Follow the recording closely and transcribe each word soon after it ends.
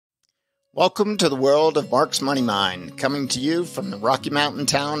Welcome to the world of Mark's Money Mine, coming to you from the Rocky Mountain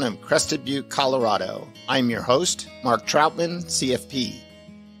town of Crested Butte, Colorado. I'm your host, Mark Troutman, CFP.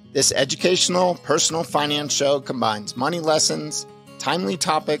 This educational, personal finance show combines money lessons, timely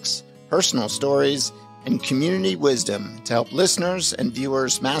topics, personal stories, and community wisdom to help listeners and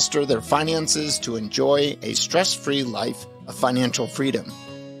viewers master their finances to enjoy a stress-free life of financial freedom.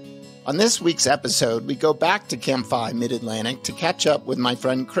 On this week's episode, we go back to CampFI Mid Atlantic to catch up with my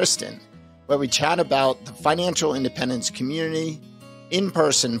friend Kristen, where we chat about the financial independence community,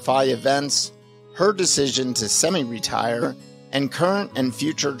 in-person FI events, her decision to semi-retire, and current and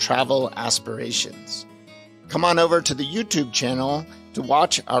future travel aspirations. Come on over to the YouTube channel to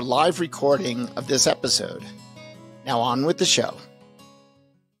watch our live recording of this episode. Now on with the show.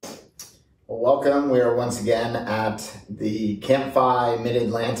 Well, welcome. We are once again at the CampFI Mid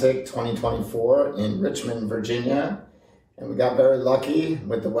Atlantic 2024 in Richmond, Virginia. And we got very lucky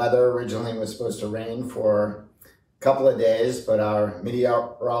with the weather. Originally it was supposed to rain for a couple of days, but our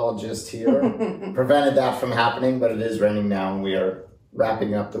meteorologist here prevented that from happening, but it is raining now and we are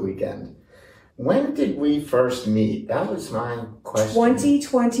wrapping up the weekend. When did we first meet? That was my question.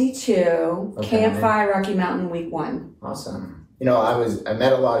 2022, Okay. CampFI Rocky Mountain Week 1. Awesome. You know, I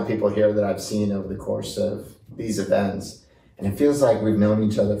met a lot of people here that I've seen over the course of these events, and it feels like we've known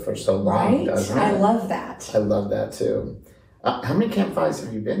each other for so long, Right? doesn't it? I love that. I love that too. How many CampFIs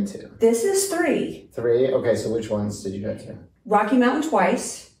have you been to? This is 3. 3? Okay, so which ones did you go to? Rocky Mountain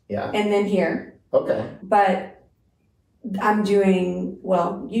twice, Yeah. and then here. Okay. But I'm doing,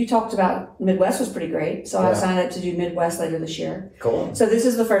 well, you talked about Midwest was pretty great, so I Yeah. signed up to do Midwest later this year. Cool. So this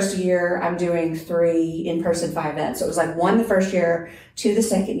is the first year I'm doing 3 in-person FI events. So it was like 1 the first year, 2 the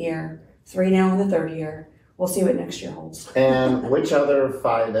second year, 3 now in the third year. We'll see what next year holds. And which other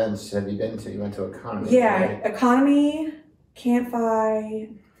FI events have you been to? You went to EconoMe, Yeah, right? EconoMe, CampFI,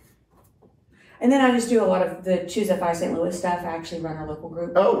 and then I just do a lot of the ChooseFI St. Louis stuff. I actually run our local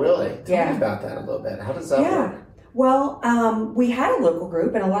group. Oh, really? Tell Yeah. me about that a little bit. How does that Yeah. work? Well, we had a local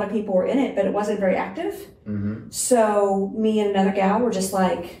group and a lot of people were in it, but it wasn't very active. Mm-hmm. So me and another gal were just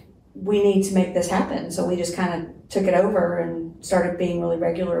like, we need to make this happen. So we just kind of took it over and started being really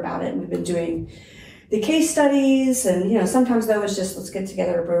regular about it. And we've been doing the case studies, and sometimes though it's just let's get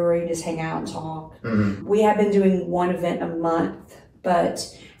together at a brewery and just hang out and talk. Mm-hmm. We have been doing 1 event a month,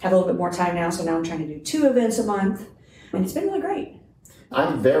 but have a little bit more time now, so now I'm trying to do 2 events a month, and it's been really great.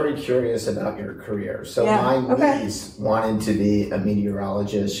 I'm very curious about your career. So Yeah, my okay. niece wanted to be a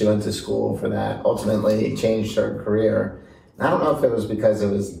meteorologist. She went to school for that, ultimately changed her career. I don't know if it was because it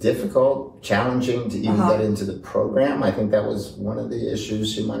was difficult, challenging to even get into the program. I think that was one of the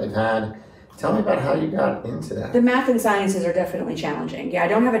issues she might have had. Tell me about how you got into that. The math and sciences are definitely challenging. Yeah, I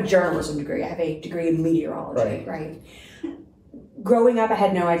don't have a journalism degree. I have a degree in meteorology, right? Growing up, I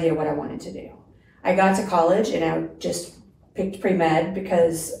had no idea what I wanted to do. I got to college and I just picked pre-med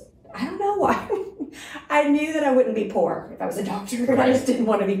because I don't know why. I knew that I wouldn't be poor if I was a doctor. Right. I just didn't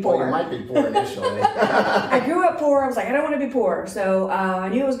want to be poor. Well, you might be poor initially. I grew up poor. I was like, I don't want to be poor. So I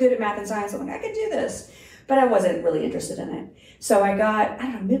knew I was good at math and science. I'm like, I could do this. But I wasn't really interested in it. So I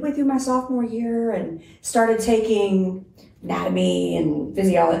got, midway through my sophomore year and started taking anatomy and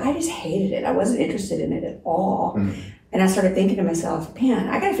physiology. I just hated it. I wasn't interested in it at all. Mm-hmm. And I started thinking to myself, man,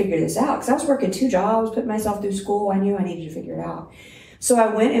 I got to figure this out. Because I was working 2 jobs, putting myself through school. I knew I needed to figure it out. So I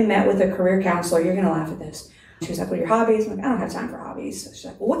went and met with a career counselor. You're going to laugh at this. She was like, what are your hobbies? I'm like, I don't have time for hobbies. She's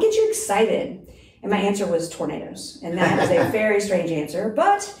like, well, what gets you excited? And my answer was tornadoes. And that is a very strange answer.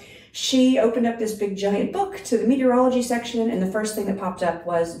 But she opened up this big giant book to the meteorology section. And the first thing that popped up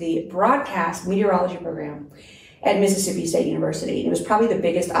was the broadcast meteorology program at Mississippi State University. And it was probably the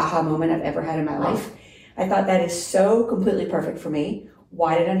biggest aha moment I've ever had in my life. I thought that is so completely perfect for me.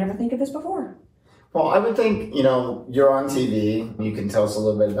 Why did I never think of this before? Well, I would think, you're on TV. You can tell us a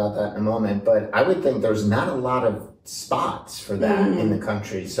little bit about that in a moment. But I would think there's not a lot of spots for that in the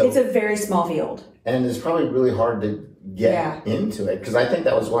country. So it's a very small field. And it's probably really hard to get into it. Because I think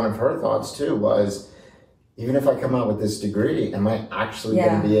that was one of her thoughts, too, was even if I come out with this degree, am I actually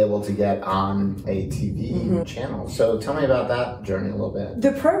going to be able to get on a TV channel? So tell me about that journey a little bit.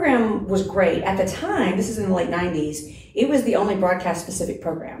 The program was great. At the time, this is in the late 90s, it was the only broadcast-specific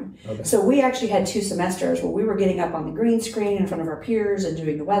program. Okay. So we actually had 2 semesters where we were getting up on the green screen in front of our peers and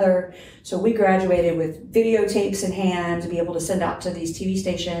doing the weather. So we graduated with videotapes in hand to be able to send out to these TV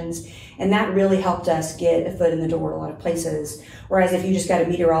stations. And that really helped us get a foot in the door at a lot of places. Whereas if you just got a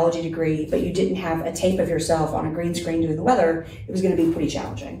meteorology degree, but you didn't have a tape of yourself on a green screen doing the weather, it was going to be pretty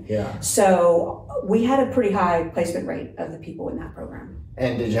challenging. Yeah. So we had a pretty high placement rate of the people in that program.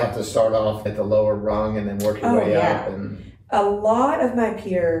 And did you have to start off at the lower rung and then work your way up? And A lot of my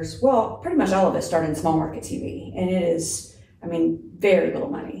peers, well, pretty much all of us started in small market TV, and it is, very little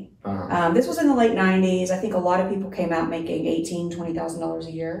money. This was in the late 90s. I think a lot of people came out making $18,000, $20,000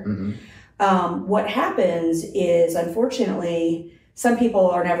 a year. What happens is, unfortunately, some people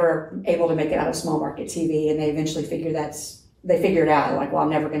are never able to make it out of small market TV, and they eventually they figured out, like, well, I'm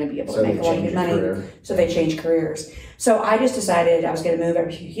never going to be able to make a lot of good money. So they change careers. So I just decided I was going to move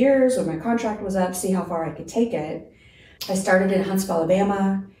every few years when my contract was up, see how far I could take it. I started in Huntsville,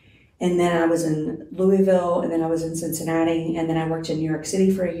 Alabama, and then I was in Louisville, and then I was in Cincinnati, and then I worked in New York City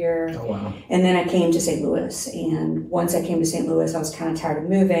for a year. Oh, wow. And then I came to St. Louis, and once I came to St. Louis, I was kind of tired of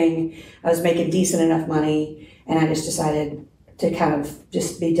moving. I was making decent enough money, and I just decided to kind of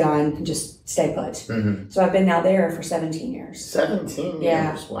just be done and just stay put. So I've been now there for 17 years. 17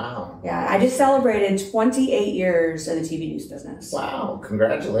 years, wow. Yeah, I just celebrated 28 years in the TV news business. Wow,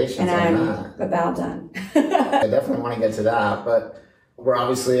 congratulations and on I'm about done. I definitely want to get to that, but we're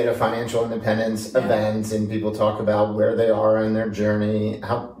obviously at a financial independence event, and people talk about where they are in their journey.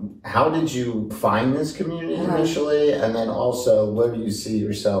 How did you find this community initially, and then also where do you see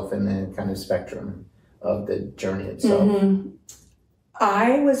yourself in the kind of spectrum of the journey itself?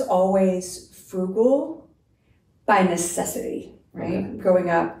 I was always frugal by necessity, right? Growing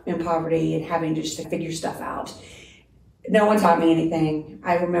up in poverty and having to just figure stuff out. No one taught me anything.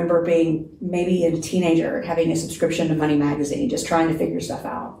 I remember being maybe a teenager and having a subscription to Money Magazine, just trying to figure stuff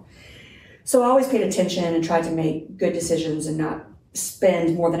out. So I always paid attention and tried to make good decisions and not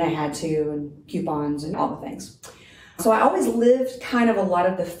spend more than I had to, and coupons and all the things. So I always lived kind of a lot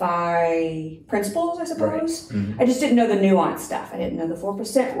of the FI principles, I suppose. I just didn't know the nuanced stuff. I didn't know the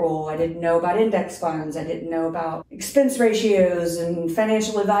 4% rule. I didn't know about index funds. I didn't know about expense ratios and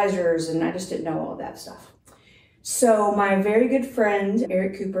financial advisors, and I just didn't know all of that stuff. So my very good friend,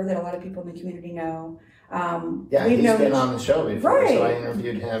 Eric Cooper, that a lot of people in the community know. He's been on the show before, so I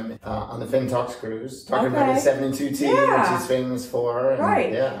interviewed him on the FinTalks Cruise, talking about his 72T, which he's famous for.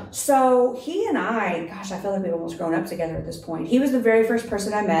 And, So he and I feel like we've almost grown up together at this point. He was the very first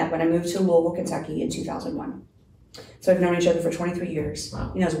person I met when I moved to Louisville, Kentucky in 2001. So we've known each other for 23 years.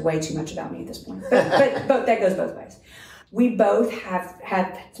 Wow. He knows way too much about me at this point, but that goes both ways. We both have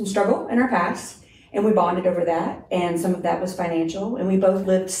had some struggle in our past, and we bonded over that, and some of that was financial, and we both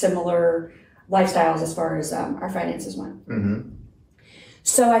lived similar lifestyles as far as our finances went.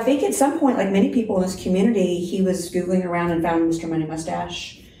 So I think at some point, like many people in this community, he was Googling around and found Mr. Money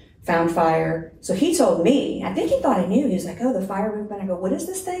Mustache, found FIRE. So he told me, I think he thought I knew. He was like, oh, the FIRE movement. I go, what is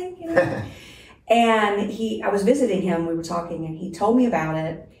this thing? And I was visiting him, we were talking, and he told me about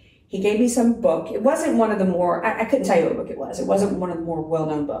it. He gave me some book. It wasn't one of the more, I couldn't tell you what book it was. It wasn't one of the more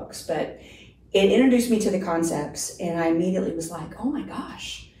well-known books, but it introduced me to the concepts, and I immediately was like, oh my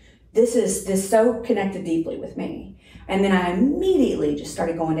gosh. This so connected deeply with me. And then I immediately just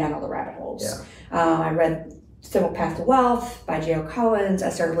started going down all the rabbit holes. I read Simple Path to Wealth by J.O. Collins. I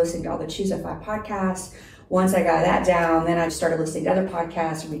started listening to all the ChooseFI podcasts. Once I got that down, then I started listening to other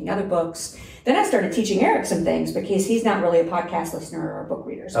podcasts and reading other books. Then I started teaching Eric some things because he's not really a podcast listener or a book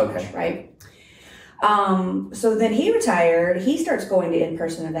reader so much, right? So then he retired. He starts going to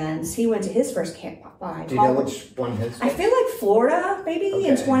in-person events. He went to his first CampFI. Do you know which one his? I feel like Florida, maybe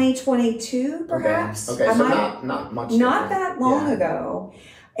in 2022, perhaps. Okay, so not much. Not that long ago.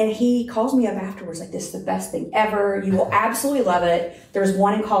 And he calls me up afterwards like, this is the best thing ever. You will absolutely love it. There's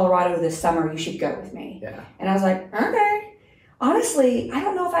one in Colorado this summer. You should go with me. Yeah. And I was like, okay. Honestly, I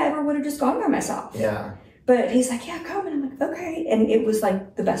don't know if I ever would have just gone by myself. Yeah. But he's like, yeah, come. And I'm like, okay. And it was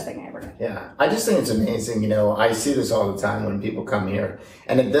like the best thing I ever did. Yeah. I just think it's amazing. You know, I see this all the time when people come here.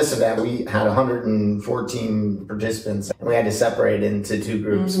 And at this event, we had 114 participants. And we had to separate into two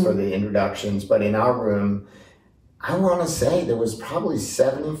groups for the introductions. But in our room, I want to say there was probably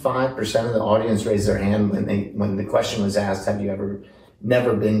 75% of the audience raised their hand when the question was asked, have you ever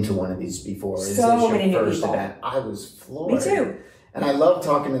never been to one of these before? Is this your first event? I was floored. Me too. And I love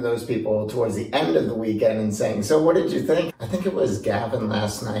talking to those people towards the end of the weekend and saying, so what did you think? I think it was Gavin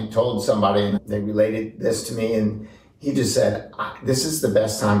last night told somebody, and they related this to me, and he just said, this is the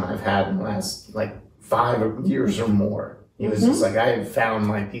best time I've had in the last 5 years or more. He was just like, I have found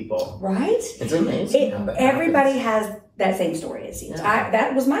my people. Right? It's amazing how that everybody has that same story, it seems. Yeah.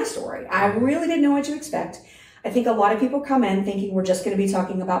 That was my story. I really didn't know what to expect. I think a lot of people come in thinking we're just going to be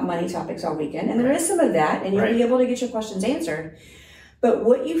talking about money topics all weekend. And there is some of that, and you'll be able to get your questions answered. But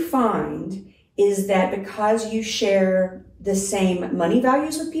what you find is that because you share the same money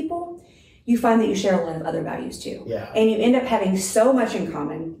values with people, you find that you share a lot of other values too. Yeah. And you end up having so much in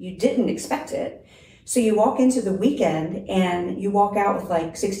common, you didn't expect it. So you walk into the weekend and you walk out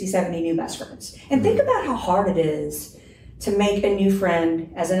with 60, 70 new best friends. And think about how hard it is to make a new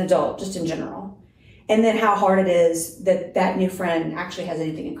friend as an adult, just in general. And then how hard it is that that new friend actually has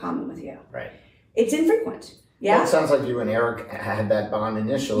anything in common with you. Right. It's infrequent. Yeah. Well, it sounds like you and Eric had that bond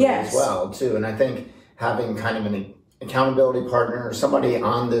initially as well, too. And I think having kind of an accountability partner or somebody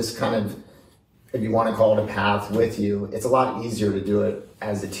on this kind of, if you want to call it a path with you, it's a lot easier to do it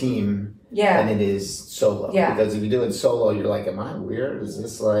as a team than it is solo. Yeah. Because if you do it solo, you're like, am I weird? Is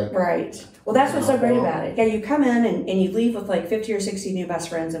this like... Right. Well, that's what's so great about it. Yeah, you come in and you leave with like 50 or 60 new best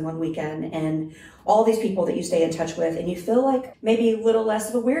friends in one weekend and all these people that you stay in touch with, and you feel like maybe a little less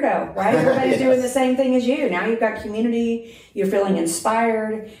of a weirdo, right? Everybody's doing the same thing as you. Now you've got community. You're feeling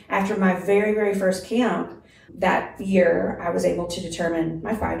inspired. After my very, very first camp, that year, I was able to determine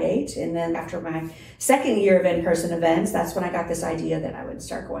my FI date. And then after my second year of in-person events, that's when I got this idea that I would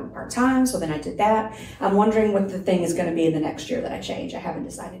start going part-time. So then I did that. I'm wondering what the thing is going to be in the next year that I change. I haven't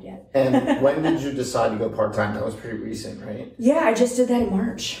decided yet. And when did you decide to go part-time? That was pretty recent, right? Yeah, I just did that in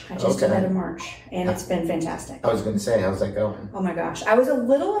March. And it's been fantastic. I was going to say, how's that going? Oh my gosh. I was a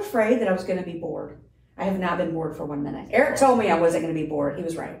little afraid that I was going to be bored. I have not been bored for 1 minute. Eric told me I wasn't going to be bored. He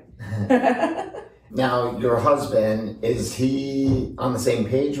was right. Now, your husband, is he on the same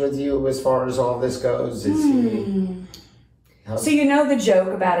page with you as far as all this goes? Is he... So you know the joke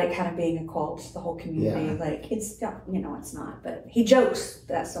about it kind of being a cult, the whole community, like it's, it's not, but he jokes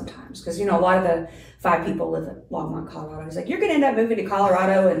that sometimes because, a lot of the FI people live in Longmont, Colorado. He's like, you're going to end up moving to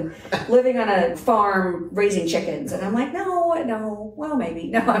Colorado and living on a farm raising chickens. And I'm like, no, well, maybe.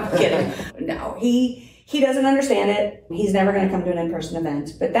 No, I'm kidding. No, he doesn't understand it. He's never going to come to an in-person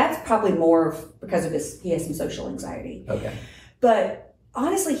event, but that's probably more because of he has some social anxiety. Okay. But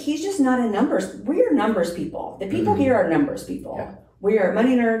honestly, he's just not in numbers. We are numbers people. The people here are numbers people. Yeah. We are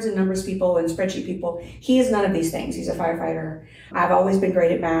money nerds and numbers people and spreadsheet people. He is none of these things. He's a firefighter. I've always been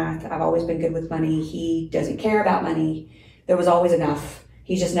great at math. I've always been good with money. He doesn't care about money. There was always enough.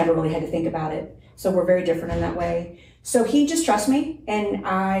 He just never really had to think about it. So we're very different in that way. So he just trusts me, and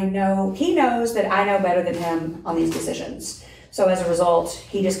he knows that I know better than him on these decisions. So as a result,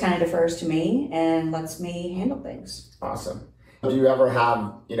 he just kind of defers to me and lets me handle things. Awesome. Do you ever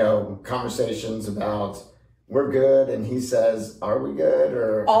have, conversations about we're good and he says, are we good?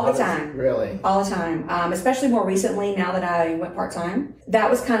 Or all the time. Really? All the time. Especially more recently now that I went part-time. That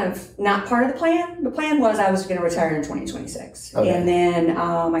was kind of not part of the plan. The plan was I was going to retire in 2026. Okay. And then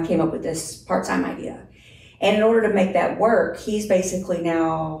I came up with this part-time idea. And in order to make that work, he's basically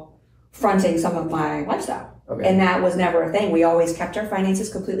now fronting some of my lifestyle. Okay. And that was never a thing. We always kept our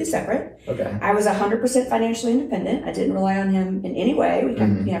finances completely separate. Okay. I was 100% financially independent. I didn't rely on him in any way. We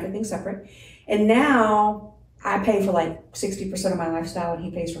kept everything separate. And now I pay for like 60% of my lifestyle and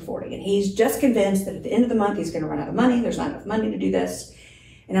he pays for 40%. And he's just convinced that at the end of the month, he's going to run out of money. There's not enough money to do this.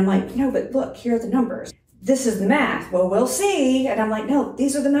 And I'm like, no, but look, here are the numbers. This is the math. Well, we'll see. And I'm like, no,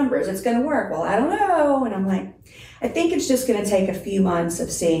 these are the numbers. It's going to work. Well, I don't know. And I'm like, I think it's just going to take a few months of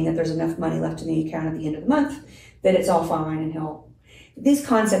seeing that there's enough money left in the account at the end of the month that it's all fine. And these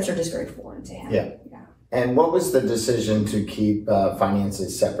concepts are just very foreign to him. Yeah. And what was the decision to keep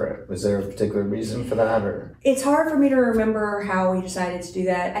finances separate? Was there a particular reason for that? Or it's hard for me to remember how we decided to do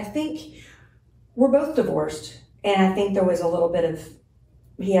that. I think we're both divorced. And I think there was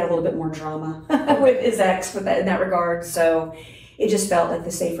he had a little bit more drama with his ex in that regard. So it just felt like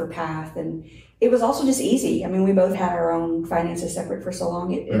the safer path. And it was also just easy. I mean, we both had our own finances separate for so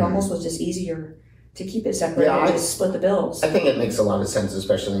long. It almost was just easier to keep it separate and just split the bills. I think it makes a lot of sense,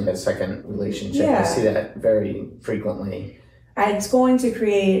 especially in a second relationship. I see that very frequently. It's going to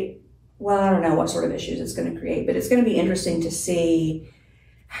create, I don't know what sort of issues it's going to create, but it's going to be interesting to see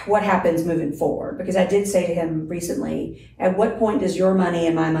what happens moving forward. Because I did say to him recently, at what point does your money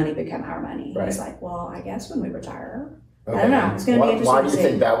and my money become our money? Right. He's like, well, I guess when we retire. Okay. I don't know. It's going to be interesting. Why do you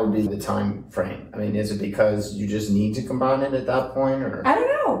think that would be the time frame? I mean, is it because you just need to combine it at that point? Or I don't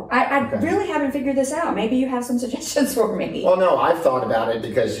know. I really haven't figured this out. Maybe you have some suggestions for me. Well, no, I've thought about it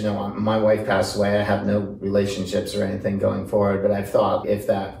because, my wife passed away. I have no relationships or anything going forward. But I've thought if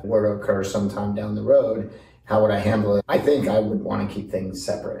that were to occur sometime down the road, how would I handle it? I think I would want to keep things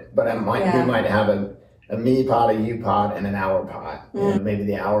separate. But we might have a me pot, a you pot, and an our pot. And maybe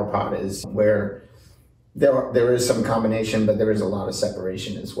the our pot is where there is some combination, but there is a lot of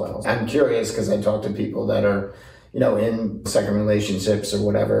separation as well. I'm curious because I talk to people that are, in second relationships or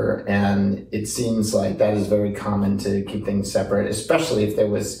whatever, and it seems like that is very common to keep things separate, especially if there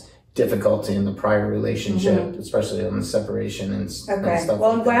was difficulty in the prior relationship, especially on the separation and stuff.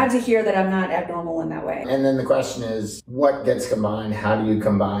 Well, I'm glad to hear that I'm not abnormal in that way. And then the question is, what gets combined? How do you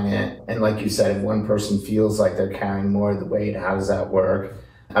combine it? And like you said, if one person feels like they're carrying more of the weight, how does that work?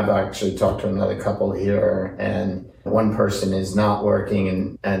 I've actually talked to another couple here, and one person is not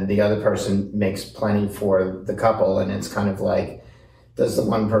working and the other person makes plenty for the couple. And it's kind of like, does the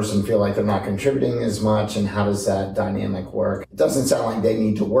one person feel like they're not contributing as much, and how does that dynamic work? It doesn't sound like they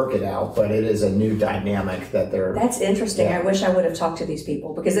need to work it out, but it is a new dynamic that they're... That's interesting. Yeah. I wish I would have talked to these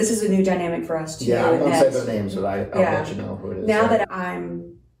people, because this is a new dynamic for us too. Yeah, I won't say their names, but I'll let you know who it is. Now that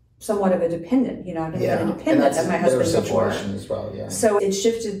I'm somewhat of a dependent, I've been independent of my husband before. As well, yeah. So it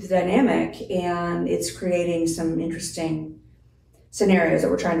shifted the dynamic, and it's creating some interesting scenarios that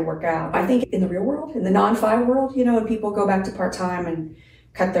we're trying to work out. I think in the real world, in the non-FI world, when people go back to part-time and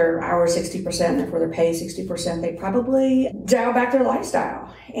cut their hours 60%, and therefore their pay 60%, they probably dial back their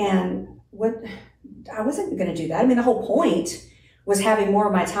lifestyle. And I wasn't going to do that. I mean, the whole point was having more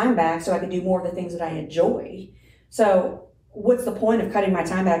of my time back so I could do more of the things that I enjoy. So what's the point of cutting my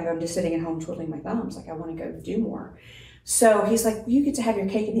time back if I'm just sitting at home twiddling my thumbs? Like, I want to go do more. So he's like, well, you get to have your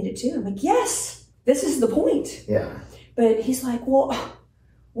cake and eat it too. I'm like, yes, this is the point. Yeah. But he's like, well,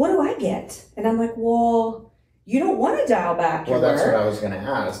 what do I get? And I'm like, well, you don't want to dial back your Well, that's work. what I was going to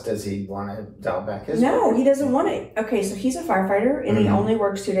ask. Does he want to dial back his No, work? he doesn't want it. Okay, so he's a firefighter, and he only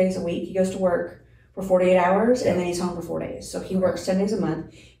works 2 days a week. He goes to work for 48 hours, and then he's home for 4 days. So he works 10 days a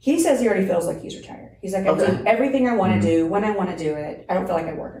month. He says he already feels like he's retired. He's like, I do everything I want to do when I want to do it. I don't feel like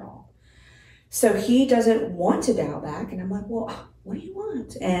I work at all. So he doesn't want to dial back. And I'm like, well, what do you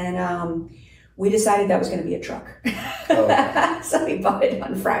want? And we decided that was going to be a truck. So we bought it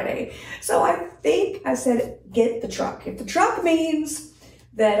on Friday. So I said, get the truck. If the truck means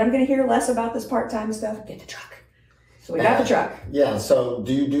that I'm going to hear less about this part-time stuff, get the truck. So we got the truck. Yeah. So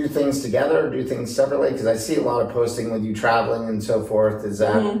do you do things together or do things separately? Because I see a lot of posting with you traveling and so forth. Is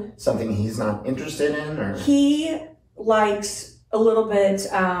that something he's not interested in? Or he likes a little bit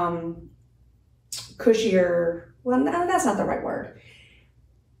cushier. Well, no, that's not the right word.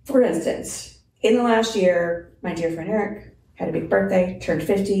 For instance, in the last year, my dear friend Eric had a big birthday, turned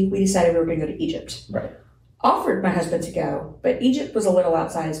 50. We decided we were going to go to Egypt. Right. Offered my husband to go, but Egypt was a little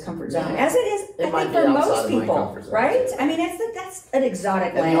outside his comfort zone, as it is, I think, for most people, right? I mean, that's an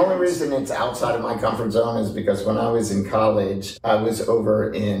exotic land. And the only reason it's outside of my comfort zone is because when I was in college, I was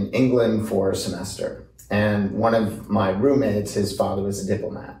over in England for a semester. And one of my roommates, his father was a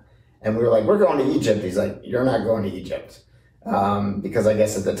diplomat. And we were like, we're going to Egypt. He's like, you're not going to Egypt. Because I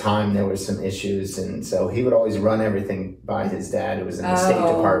guess at the time there was some issues, and so he would always run everything by his dad, who was in the State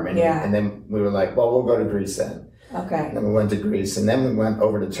Department. Yeah. And then we were like, well, we'll go to Greece then. Okay. And then we went to Greece, and then we went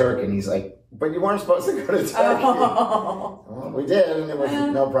over to Turkey, and he's like, but you weren't supposed to go to Turkey. Well, we did, and it was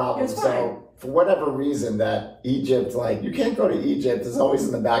no problem. So for whatever reason, that Egypt, like, you can't go to Egypt, is always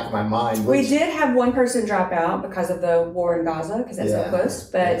in the back of my mind. We did have one person drop out because of the war in Gaza, because that's so close.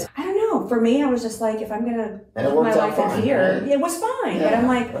 But I don't know. For me, I was just like, if I'm going to live my life in fear, it was fine. But I'm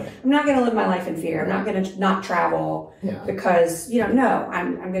like, I'm not going to live my life in fear. I'm not going to not travel because, no,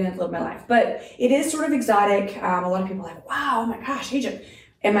 I'm going to live my life. But it is sort of exotic. A lot of people are like, wow, oh my gosh, Egypt.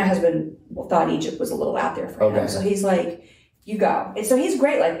 And my husband thought Egypt was a little out there for him. So he's like, you go. And so he's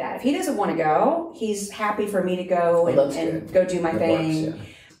great like that. If he doesn't want to go, he's happy for me to go and go do my thing.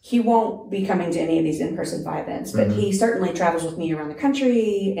 He won't be coming to any of these in-person FI events, but he certainly travels with me around the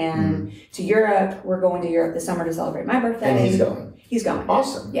country and to Europe. We're going to Europe this summer to celebrate my birthday. And he's going? He's going.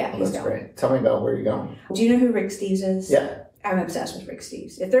 Awesome. Yeah, he's going. Great. Tell me about where you're going. Do you know who Rick Steves is? Yeah. I'm obsessed with Rick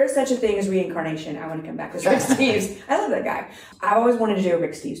Steves. If there is such a thing as reincarnation, I want to come back as Rick Steves. I love that guy. I've always wanted to do a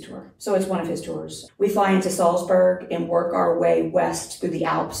Rick Steves tour, so it's one of his tours. We fly into Salzburg and work our way west through the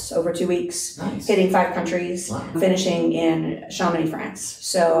Alps over 2 weeks, hitting 5 countries, finishing in Chamonix, France.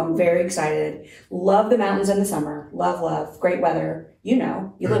 So I'm very excited. Love the mountains in the summer. Love. Great weather. You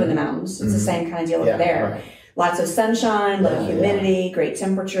live in the mountains. It's the same kind of deal over there. Right. Lots of sunshine, low humidity, great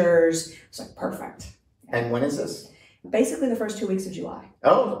temperatures. It's like perfect. And when is this? Basically the first 2 weeks of July.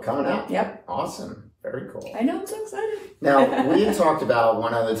 Oh, coming up. Yep. Awesome. Very cool. I know, I'm so excited. Now, we had talked about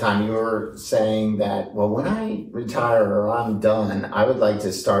one other time, you were saying that, well, when I retire or I'm done, I would like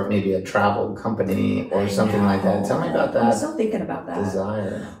to start maybe a travel company or something like that. Tell me about that. I'm still thinking about that.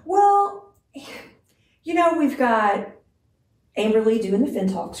 Desire. Well, we've got Amberly doing the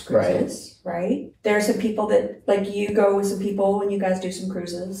FinTalks Cruises, right? There are some people that, like you go with some people and you guys do some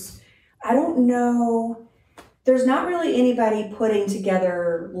cruises. I don't know. There's not really anybody putting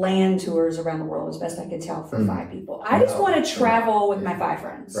together land tours around the world, as best I can tell, for FI people. I just want to travel with my FI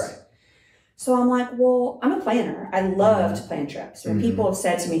friends. Right. So I'm like, well, I'm a planner. I love to plan trips. And people have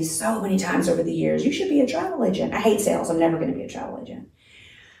said to me so many times over the years, you should be a travel agent. I hate sales. I'm never going to be a travel agent.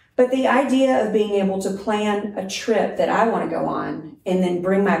 But the idea of being able to plan a trip that I want to go on and then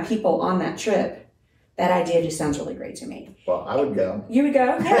bring my people on that trip That idea just sounds really great to me. Well, I would go. You would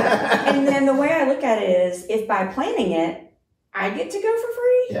go? Yeah. And then the way I look at it is, if by planning it, I get to go for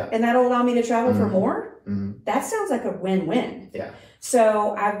free, and that'll allow me to travel for more, that sounds like a win-win. Yeah.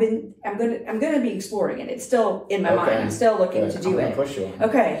 So I'm gonna be exploring it. It's still in my mind. I'm still looking to do it. Push you.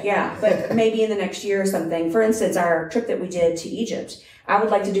 Okay, yeah. But maybe in the next year or something. For instance, our trip that we did to Egypt, I would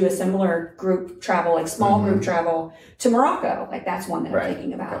like to do a similar group travel, like small group travel to Morocco. Like that's one that I'm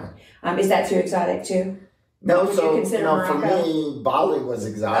thinking about. Is that too exotic too? No, Would so you consider for me, Bali was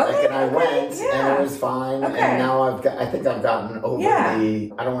exotic, and I went, and it was fine. And now I think I've gotten over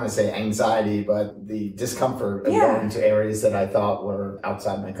the, I don't want to say anxiety, but the discomfort of going to areas that I thought were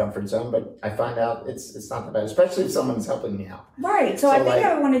outside my comfort zone. But I find out it's not that bad, especially if someone's helping me out. Right. So I think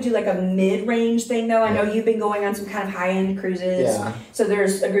I want to do like a mid-range thing, though. I know you've been going on some kind of high-end cruises. Yeah. So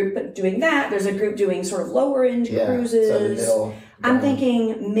there's a group doing that. There's a group doing sort of lower-end cruises. So the middle. I'm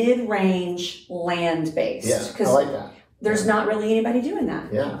thinking mid-range land-based. Yeah, I like that. There's not really anybody doing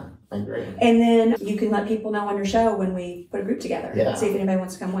that. Yeah, I agree. And then you can let people know on your show when we put a group together. Yeah. See if anybody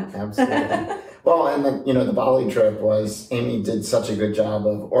wants to come with. Absolutely. Well, and the Bali trip was, Amy did such a good job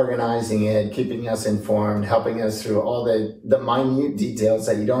of organizing it, keeping us informed, helping us through all the minute details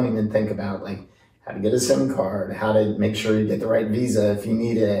that you don't even think about, like how to get a SIM card, how to make sure you get the right visa if you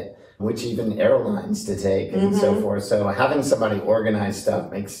need it, which even airlines to take and so forth. So having somebody organize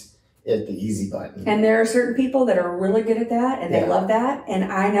stuff makes it the easy button. And there are certain people that are really good at that, and they love that.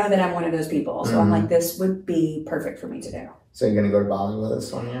 And I know that I'm one of those people. So I'm like, this would be perfect for me to do. So you're going to go to Bali with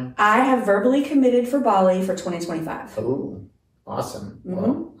us one year? I have verbally committed for Bali for 2025. Oh, awesome.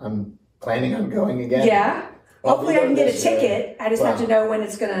 Well, I'm planning on going again. Yeah. Hopefully I can get a ticket. I just have to know when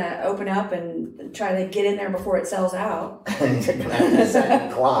it's going to open up and try to get in there before it sells out. You're going to have to set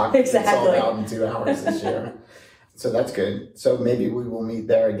a clock. Exactly. It's sold out in 2 hours this year. So that's good. So maybe we will meet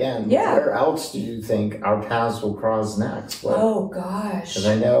there again. Yeah. Where else do you think our paths will cross next? Oh, gosh. Because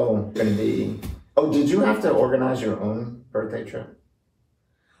I know it's going to be... Oh, did you have to organize your own birthday trip?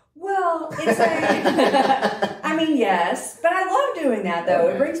 Well, it's I mean, yes. But I love doing that, though.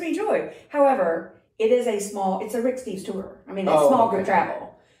 Okay. It brings me joy. However... it's a Rick Steves tour. I mean, it's small group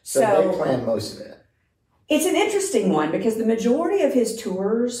travel. So they plan most of it. It's an interesting one because the majority of his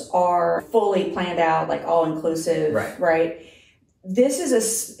tours are fully planned out, like all inclusive, right?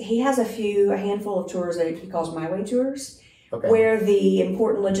 He has a handful of tours that he calls My Way tours, where the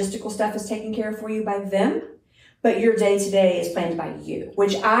important logistical stuff is taken care of for you by them, but your day-to-day is planned by you,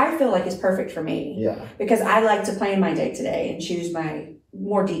 which I feel like is perfect for me. Yeah. Because I like to plan my day-to-day and choose my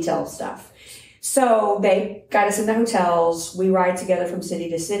more detailed stuff. So they got us in the hotels. We ride together from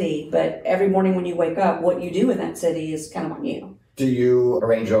city to city. But every morning when you wake up, what you do in that city is kind of on you. Do you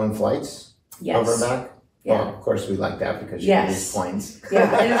arrange your own flights? Yes. Over and back? Yeah. Well, of course, we like that because you use points.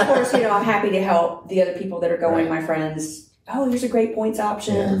 Yeah. And of course, I'm happy to help the other people that are going, my friends. Oh, here's a great points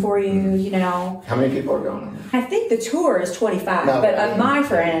option for you, How many people are going? I think the tour is 25. But of my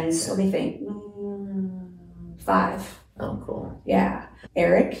friends, let me think, 5. Oh, cool. Yeah.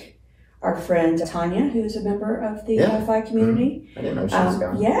 Eric. Our friend Tanya, who's a member of the FI community. I didn't know she was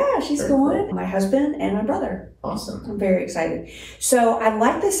going. Yeah, she's going. Cool. My husband and my brother. Awesome. I'm very excited. So I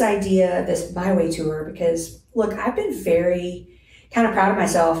like this idea, this My Way tour, because, look, I've been very kind of proud of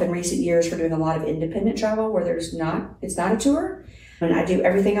myself in recent years for doing a lot of independent travel where it's not a tour. And I do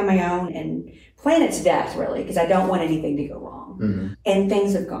everything on my own and plan it to death, really, because I don't want anything to go wrong. And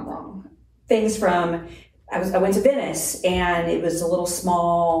things have gone wrong. Things from... I went to Venice, and it was a little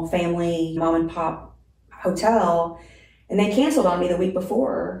small family mom and pop hotel, and they canceled on me the week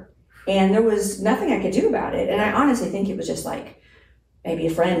before, and there was nothing I could do about it. And I honestly think it was just like maybe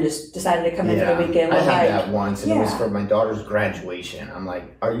a friend just decided to come in for the weekend. I had that once, and it was for my daughter's graduation. I'm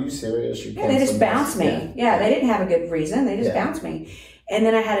like, are you serious? They just bounced me. Yeah, they didn't have a good reason. They just bounced me. And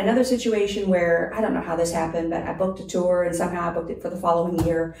then I had another situation where, I don't know how this happened, but I booked a tour and somehow I booked it for the following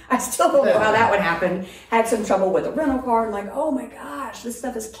year. I still don't know how that would happen. I had some trouble with a rental car and like, oh my gosh, this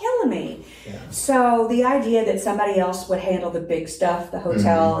stuff is killing me. Yeah. So the idea that somebody else would handle the big stuff, the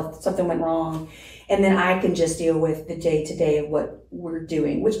hotel, if something went wrong, and then I can just deal with the day-to-day of what we're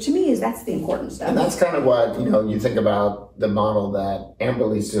doing, which to me that's the important stuff. And that's kind of what, you think about the model that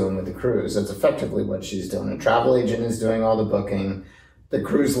Amberly's doing with the cruise. That's effectively what she's doing. A travel agent is doing all the booking. The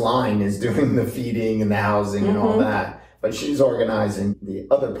cruise line is doing the feeding and the housing and all that. But she's organizing the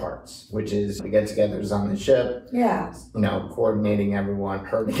other parts, which is the get-togethers on the ship. Yeah. Coordinating everyone,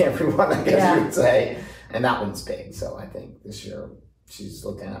 herding everyone, I guess you would say. And that one's big. So I think this year she's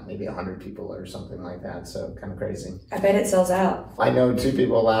looking at maybe 100 people or something like that. So kind of crazy. I bet it sells out. I know 2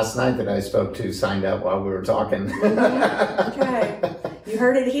 people last night that I spoke to signed up while we were talking. Okay. You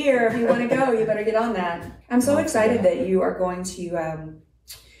heard it here. If you want to go, you better get on that. I'm so excited that you are going to,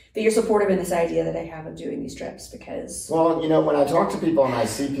 that you're supportive in this idea that I have of doing these trips because... Well, you know, when I talk to people and I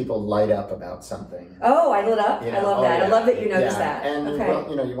see people light up about something. Oh, I lit up? I love that. Yeah. I love that you noticed that. And,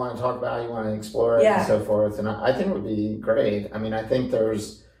 you know, you want to talk about it, you want to explore it and so forth. And I think it would be great. I mean, I think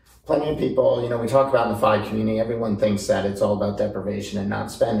there's plenty of people, you know, we talk about in the FI community, everyone thinks that it's all about deprivation and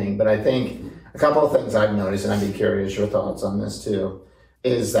not spending. But I think a couple of things I've noticed, and I'd be curious your thoughts on this too,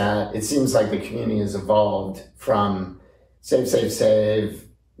 is that it seems like the community has evolved from save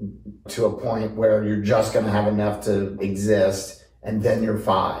to a point where you're just going to have enough to exist and then you're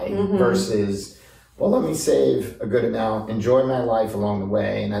fine versus, well, let me save a good amount, enjoy my life along the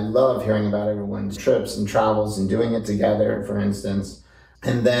way. And I love hearing about everyone's trips and travels and doing it together, for instance,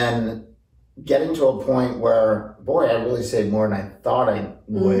 and then getting to a point where, boy, I really saved more than I thought I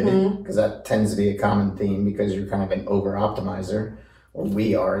would, because that tends to be a common theme because you're kind of an over-optimizer, or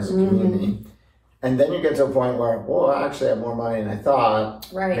we are as a community. And then you get to a point where, well, I actually have more money than I thought.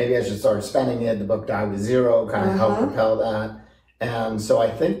 Right. Maybe I should start spending it. The book died with zero, kind of helped propel that. And so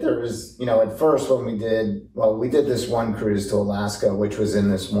I think there was, you know, at first when we did this one cruise to Alaska, which was in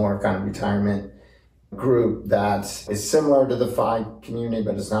this more kind of retirement group that is similar to the FI community,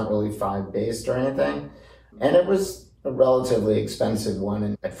 but it's not really FI based or anything. And it was a relatively expensive one.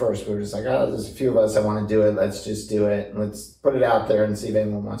 And at first we were just like, oh, there's a few of us that want to do it. Let's just do it. Let's put it out there and see if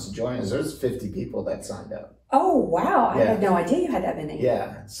anyone wants to join us. There's 50 people that signed up. Oh, wow. I had no idea you had that many.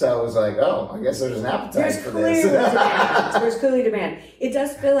 Yeah. So I was like, oh, I guess there's an appetite for this. There's clearly demand. It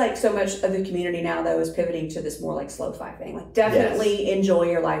does feel like so much of the community now, though, is pivoting to this more like slow FI thing. Like definitely enjoy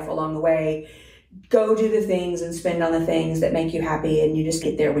your life along the way. Go do the things and spend on the things that make you happy, and you just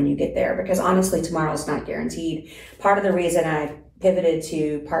get there when you get there. Because honestly, tomorrow's not guaranteed. Part of the reason I pivoted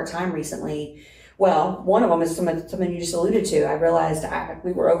to part-time recently, well, one of them is something you just alluded to. I realized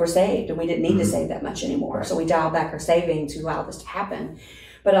we were oversaved and we didn't need to save that much anymore. So we dialed back our saving to allow this to happen.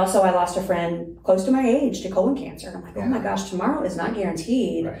 But also I lost a friend close to my age to colon cancer. And I'm like, oh my gosh, tomorrow is not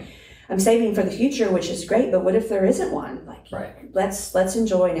guaranteed. Right. I'm saving for the future, which is great, but what if there isn't one? Like, let's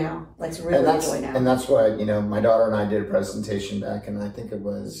enjoy now. Let's really enjoy now. And that's why, you know, my daughter and I did a presentation back, and I think it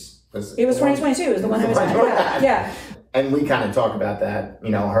was 2022. It was the one I was at. Yeah. And we kind of talk about that,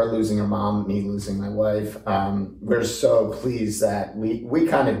 you know, her losing her mom, me losing my wife. We're so pleased that we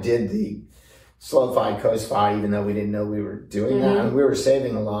kind of did the slow FI, ChooseFI, even though we didn't know we were doing that. And we were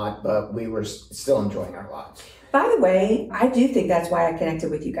saving a lot, but we were still enjoying our lives. By the way, I do think that's why I connected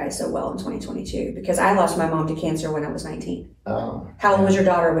with you guys so well in 2022, because I lost my mom to cancer when I was 19. Oh. How old was your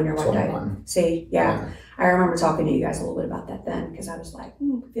daughter when your wife 21. died? See, yeah. I remember talking to you guys a little bit about that then, because I was like,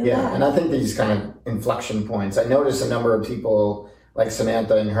 feel bad. And I think these kind of inflection points, I noticed a number of people, like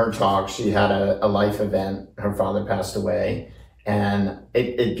Samantha in her talk, she had a life event, her father passed away, and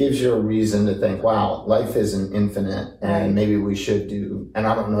it gives you a reason to think, wow, life isn't infinite, and maybe we should do, and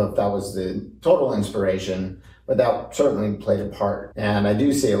I don't know if that was the total inspiration, but that certainly played a part. And I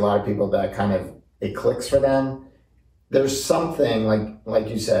do see a lot of people that kind of, it clicks for them. There's something, like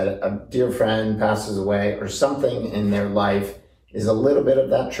you said, a dear friend passes away, or something in their life is a little bit of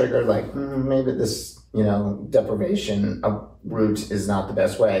that trigger, like maybe this, you know, deprivation route is not the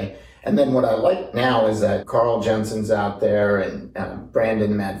best way. And then what I like now is that Carl Jensen's out there, and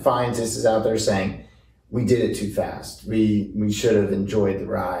Brandon, the mad scientist, is out there saying, we did it too fast. We should have enjoyed the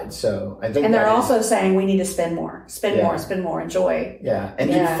ride. So I think, and they're also saying we need to spend more, enjoy. Yeah, and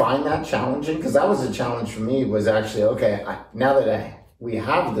do you find that challenging? Because that was a challenge for me. Was actually now that we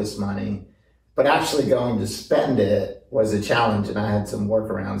have this money, but actually going to spend it was a challenge, and I had some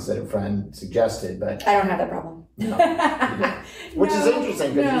workarounds that a friend suggested. But I don't have that problem. No, which is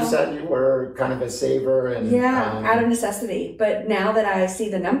interesting because you said you were kind of a saver and out of necessity. But now that I see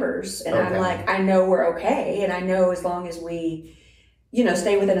the numbers and I'm like, I know we're okay, and I know as long as we, you know,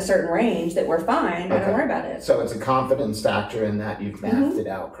 stay within a certain range that we're fine. I don't worry about it. So it's a confidence factor in that you've mapped it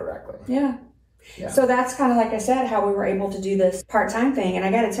out correctly. Yeah. So that's kind of, like I said, how we were able to do this part-time thing. And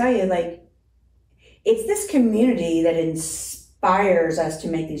I got to tell you, like, it's this community that inspires us to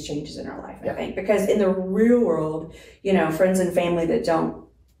make these changes in our life, I think, because in the real world, you know, friends and family that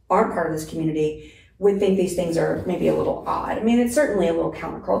aren't part of this community would think these things are maybe a little odd. I mean, it's certainly a little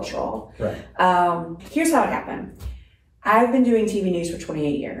countercultural. Right. Here's how it happened. I've been doing TV news for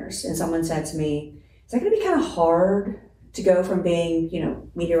 28 years, and someone said to me, is that going to be kind of hard to go from being, you know,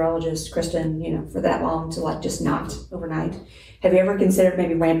 meteorologist, Kristen, you know, for that long to like just not overnight? Have you ever considered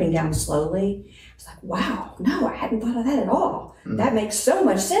maybe ramping down slowly? I was like, wow, no, I hadn't thought of that at all. That makes so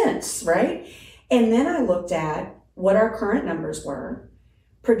much sense, right? And then I looked at what our current numbers were,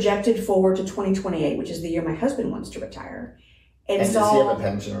 projected forward to 2028, which is the year my husband wants to retire. And does he have a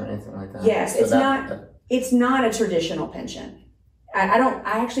pension or anything like that? Yes, so it's not a traditional pension. I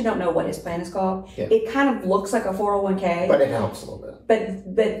actually don't know what his plan is called. Yeah. It kind of looks like a 401k. But it helps a little bit.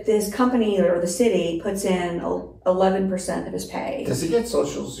 But this company or the city puts in 11% of his pay. Does he get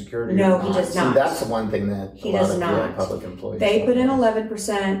Social Security? No, he does not. See, that's the one thing that he does not. Public employees. They put in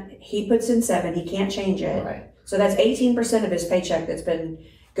 11%. He puts in 7%. He can't change it. Right. So that's 18% of his paycheck that's been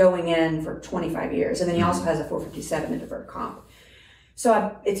going in for 25 years. And then he also has a 457 in deferred comp.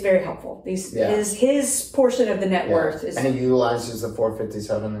 So it's very helpful. His portion of the net worth is... And he utilizes the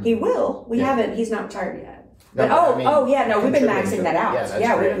 457? He will. He's not retired yet. No, but, we've been maxing that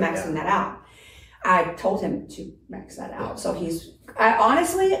out. We've been maxing that out. I told him to max that out. So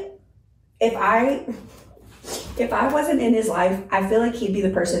honestly, if I wasn't in his life, I feel like he'd be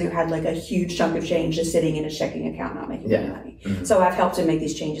the person who had like a huge chunk of change just sitting in a checking account, not making any money. Mm-hmm. So I've helped him make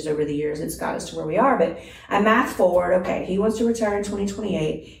these changes over the years. It's got us to where we are. But I math forward, okay, he wants to retire in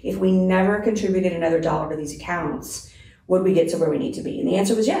 2028. If we never contributed another dollar to these accounts, would we get to where we need to be? And the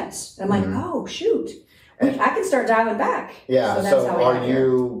answer was yes. And I'm like, oh, shoot. I can start dialing back. Yeah, so are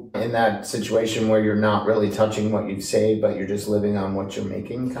you in that situation where you're not really touching what you've saved, but you're just living on what you're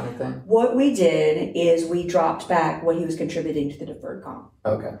making kind of thing? What we did is we dropped back what he was contributing to the deferred comp.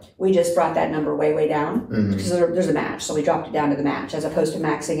 Okay. We just brought that number way, way down because there's a match. So we dropped it down to the match as opposed to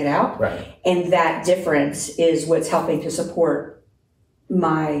maxing it out. Right. And that difference is what's helping to support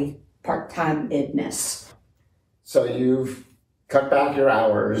my part-time-idness. So you've cut back your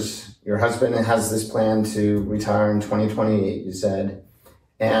hours. Your husband has this plan to retire in 2028, you said.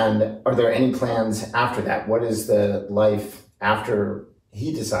 And are there any plans after that? What is the life after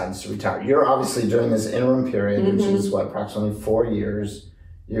he decides to retire? You're obviously during this interim period, which is approximately 4 years.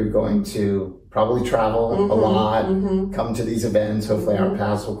 You're going to probably travel a lot, come to these events. Hopefully our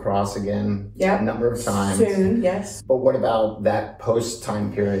paths will cross again a number of times. Soon, yes. But what about that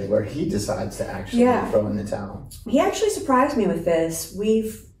post-time period where he decides to actually throw in the towel? He actually surprised me with this.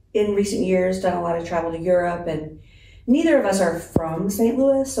 We've, in recent years, done a lot of travel to Europe, and neither of us are from St.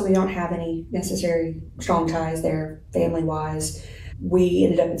 Louis, so we don't have any necessary strong ties there, family-wise. We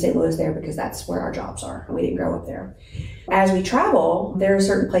ended up in St. Louis there because that's where our jobs are, and we didn't grow up there. As we travel, there are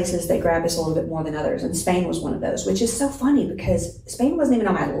certain places that grab us a little bit more than others, and Spain was one of those, which is so funny because Spain wasn't even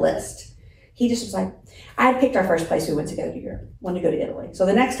on my list. He just was like, I had picked our first place we went to go to Europe, wanted to go to Italy. So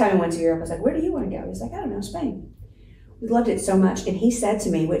the next time we went to Europe, I was like, where do you want to go? He's like, I don't know, Spain. We loved it so much. And he said to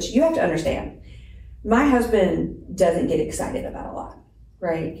me, which you have to understand, my husband doesn't get excited about a lot,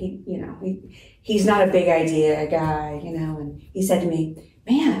 right? He's not a big idea guy, and he said to me,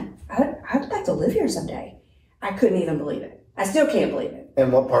 man, I'd like to live here someday. I couldn't even believe it. I still can't believe it.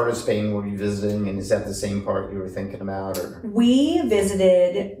 And what part of Spain were you visiting? And is that the same part you were thinking about? Or? We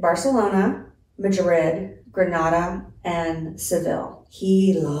visited Barcelona, Madrid, Granada, and Seville.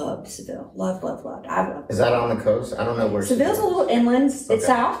 He loved Seville. Loved. I loved Is that on the coast? I don't know where Seville's a little inland. It's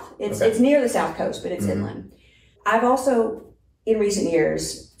south. It's near the south coast, but it's inland. I've also, in recent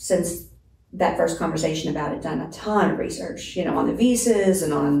years, since that first conversation about it, done a ton of research, on the visas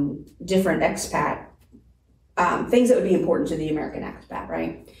and on different expat things that would be important to the American expat,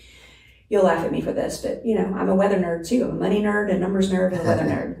 right? You'll laugh at me for this, but I'm a weather nerd too. I'm a money nerd, a numbers nerd, and a weather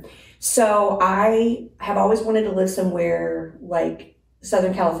nerd. So I have always wanted to live somewhere like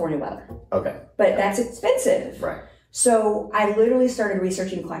Southern California weather. Okay. But that's expensive. Right. So I literally started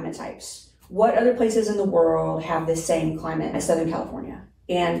researching climate types. What other places in the world have the same climate as Southern California?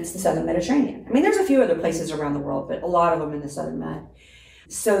 And it's the Southern Mediterranean. I mean, there's a few other places around the world, but a lot of them in the Southern Med.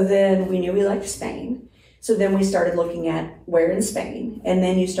 So then we knew we liked Spain. So then we started looking at where in Spain. And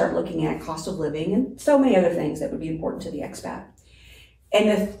then you start looking at cost of living and so many other things that would be important to the expat. And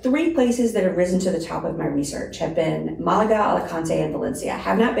the 3 places that have risen to the top of my research have been Malaga, Alicante, and Valencia. I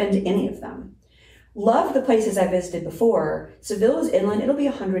have not been to any of them. Love the places I visited before. Seville is inland. It'll be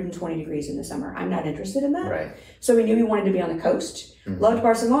 120 degrees in the summer. I'm not interested in that. Right. So we knew we wanted to be on the coast. Loved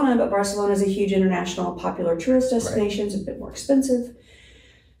Barcelona, but Barcelona is a huge international popular tourist destination. It's a bit more expensive.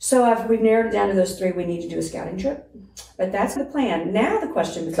 So we've narrowed it down to those 3. We need to do a scouting trip. But that's the plan. Now the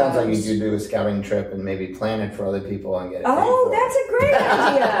question becomes... Sounds like you could do a scouting trip and maybe plan it for other people and get it paid for. That's a great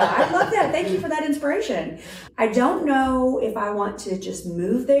idea. I love that. Thank you for that inspiration. I don't know if I want to just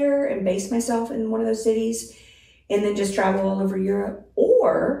move there and base myself in one of those cities and then just travel all over Europe.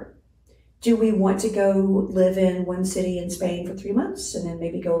 Or do we want to go live in one city in Spain for 3 months and then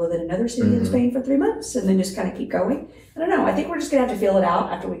maybe go live in another city in Spain for 3 months and then just kind of keep going? I don't know. I think we're just going to have to feel it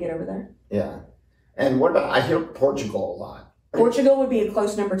out after we get over there. Yeah. And what about, I hear Portugal a lot. Portugal would be a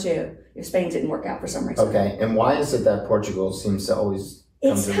close number 2 if Spain didn't work out for some reason. Okay. And why is it that Portugal seems to always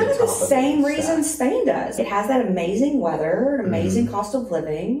It's kind of the same reason Spain does. It has that amazing weather, an amazing cost of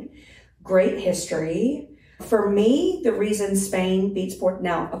living, great history. For me, the reason Spain beats Portugal,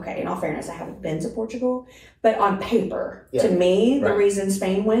 now, okay, in all fairness, I haven't been to Portugal, but on paper, to me, the reason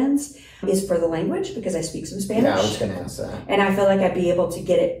Spain wins is for the language, because I speak some Spanish. Yeah, I was going to ask that. And I feel like I'd be able to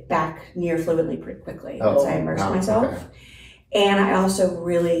get it back near fluently pretty quickly once I immerse myself. Okay. And I also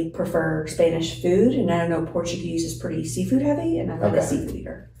really prefer Spanish food, and I know Portuguese is pretty seafood heavy, and I'm not a seafood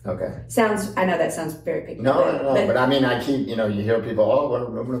eater. Okay. I know that sounds very picky. No, but I mean, I keep, you hear people, we're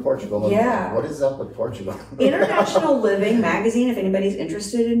moving to Portugal. Yeah. What is up with Portugal? International Living magazine, if anybody's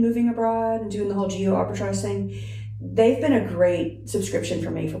interested in moving abroad and doing the whole geo arbitrage thing, they've been a great subscription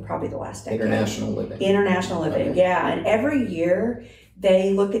for me for probably the last decade. International Living, okay. Yeah. And every year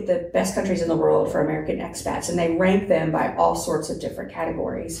they look at the best countries in the world for American expats, and they rank them by all sorts of different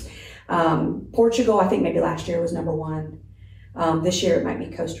categories. Portugal, I think maybe last year was number 1. This year it might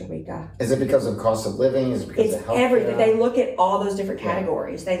be Costa Rica. Is it because of cost of living? Is it because of health? It's everything. They look at all those different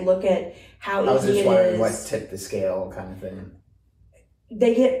categories. They look at how easy it is. I was just wondering what tipped the scale kind of thing.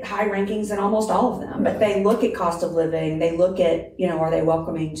 They get high rankings in almost all of them, but they look at cost of living. They look at, are they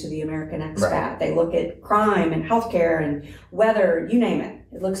welcoming to the American expat? Right. They look at crime and healthcare and weather, you name it.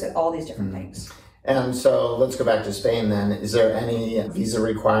 It looks at all these different things. And so let's go back to Spain then. Is there any visa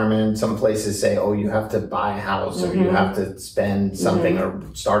requirement? Some places say, you have to buy a house or you have to spend something or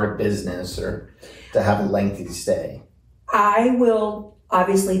start a business or to have a lengthy stay. I will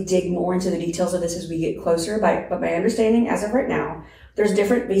obviously dig more into the details of this as we get closer, but my understanding as of right now, there's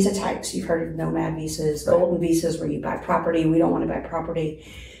different visa types. You've heard of nomad visas, golden visas where you buy property. We don't want to buy property.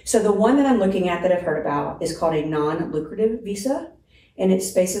 So the one that I'm looking at that I've heard about is called a non-lucrative visa. And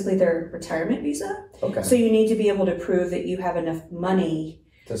it's basically their retirement visa. Okay. So you need to be able to prove that you have enough money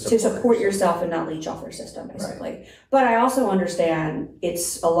to support yourself and not leech off their system, basically. Right. But I also understand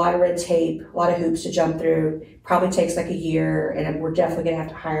it's a lot of red tape, a lot of hoops to jump through. Probably takes like a year, and we're definitely going to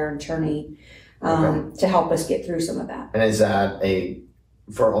have to hire an attorney to help us get through some of that. And is that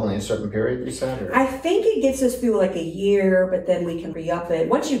for only a certain period, you said? Or? I think it gets us through like a year, but then we can re-up it.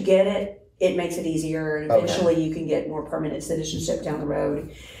 Once you get it, it makes it easier, and eventually you can get more permanent citizenship down the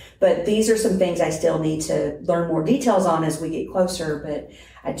road. But these are some things I still need to learn more details on as we get closer, but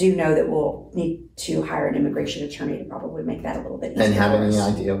I do know that we'll need to hire an immigration attorney to probably make that a little bit easier. And have any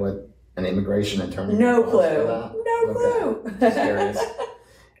idea what an immigration attorney No clue. No clue. Just curious.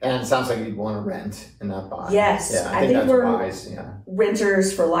 And it sounds like you'd want to rent and not buy. Yes. Yeah, I think that's we're wise. Yeah.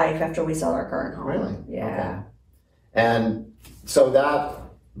 Renters for life after we sell our current home. Really? Yeah. Okay. And so that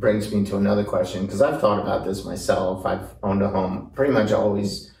brings me to another question, because I've thought about this myself. I've owned a home pretty much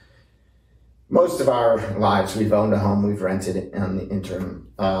always. Most of our lives, we've owned a home, we've rented it in the interim.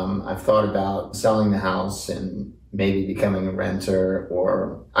 I've thought about selling the house and maybe becoming a renter,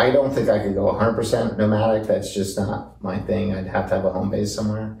 or I don't think I could go 100% nomadic. That's just not my thing. I'd have to have a home base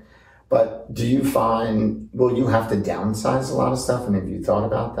somewhere. But do you find, will you have to downsize a lot of stuff? And have you thought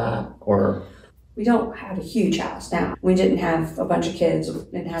about that? Or we don't have a huge house now. We didn't have a bunch of kids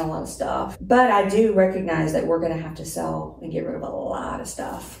and had a lot of stuff. But I do recognize that we're going to have to sell and get rid of a lot of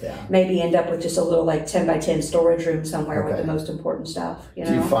stuff. Yeah. Maybe end up with just a little 10 by 10 storage room somewhere with the most important stuff.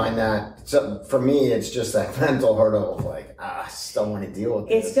 Do you find that? So for me, it's just that mental hurdle of I still want to deal with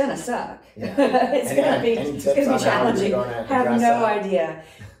this. It's going to suck. Yeah. It's going to be challenging. I have no idea.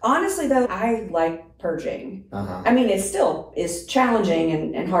 Honestly, though, I like purging. I mean, it still is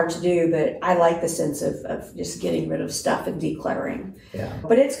challenging and hard to do, but I like the sense of just getting rid of stuff and decluttering. Yeah.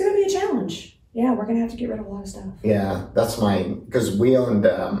 But it's going to be a challenge. Yeah, we're going to have to get rid of a lot of stuff. Yeah, that's because we owned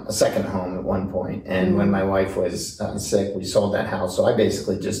a second home at one point, and when my wife was sick, we sold that house. So I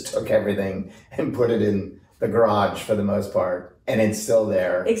basically just took everything and put it in the garage for the most part, and it's still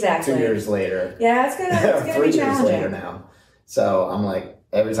there. Exactly. 2 years later. Yeah, it's going to be challenging. 3 years later now. So I'm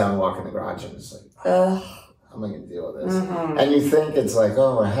every time I walk in the garage, I'm just how am I going to deal with this? And you think it's it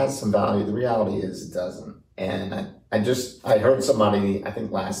has some value. The reality is it doesn't. And I heard somebody, I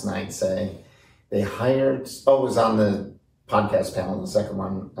think last night, say they hired, it was on the podcast panel, the second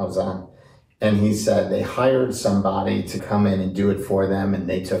one I was on, and he said they hired somebody to come in and do it for them, and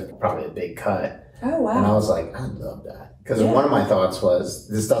they took probably a big cut. Oh, wow. And I was like, I love that. Because one of my thoughts was,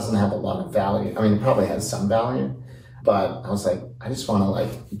 this doesn't have a lot of value. I mean, it probably has some value. But I was I just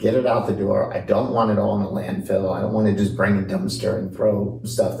want to get it out the door. I don't want it all in the landfill. I don't want to just bring a dumpster and throw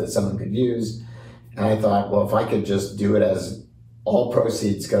stuff that someone could use. And I thought, well, if I could just do it as all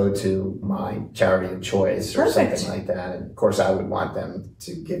proceeds go to my charity of choice or something like that. And of course, I would want them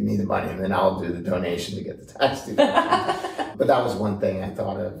to give me the money, and then I'll do the donation to get the tax deduction. But that was one thing I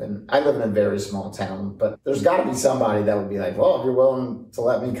thought of. And I live in a very small town, but there's got to be somebody that would be like, well, if you're willing to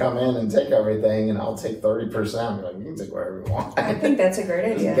let me come in and take everything, and I'll take 30%, I'm like, you can take whatever you want. I think that's a great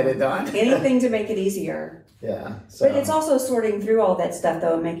idea. Get it done. Anything to make it easier. Yeah. So. But it's also sorting through all that stuff,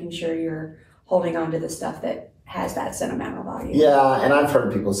 though, and making sure you're holding on to the stuff that has that sentimental value. Yeah, and I've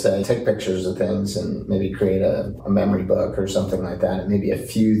heard people say, take pictures of things and maybe create a memory book or something like that, and maybe a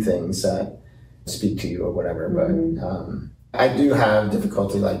few things that speak to you or whatever. But I do have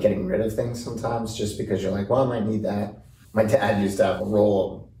difficulty like getting rid of things sometimes, just because you're like, well, I might need that. My dad used to have a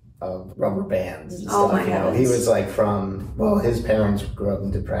roll of rubber bands and stuff. My heavens. He was like his parents grew up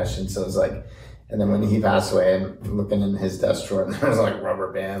in Depression, so it was like, and then when he passed away, I'm looking in his desk drawer, and there was like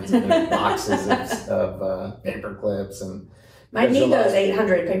rubber bands and boxes of paper clips. And might need those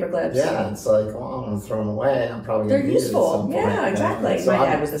 800 paper clips. Yeah, it's like, well, I'm going to throw them away. I'm probably They're going to use it at some useful. point. Yeah, exactly. So my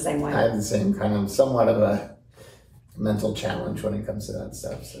dad was the same way. I have the same kind of somewhat of a mental challenge when it comes to that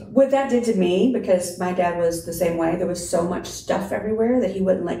stuff. So. What that did to me, because my dad was the same way, there was so much stuff everywhere that he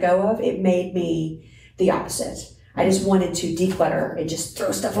wouldn't let go of. It made me the opposite. I just wanted to declutter and just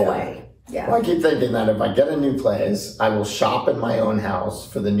throw stuff away. Yeah. Well, I keep thinking that if I get a new place, I will shop in my own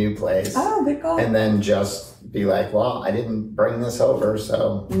house for the new place. Oh, good call. And then just be like, well, I didn't bring this over,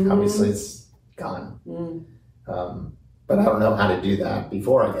 so obviously it's gone. But I don't know how to do that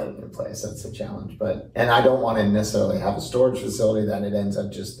before I get a new place. That's a challenge. And I don't want to necessarily have a storage facility that it ends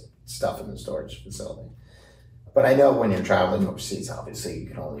up just stuff in the storage facility. But I know when you're traveling overseas, obviously you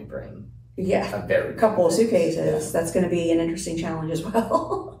can only bring a couple of suitcases. Yeah. That's going to be an interesting challenge as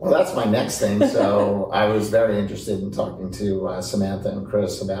well. Well, that's my next thing. So I was very interested in talking to Samantha and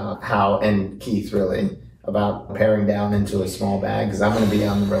Chris about and Keith really, about paring down into a small bag, because I'm going to be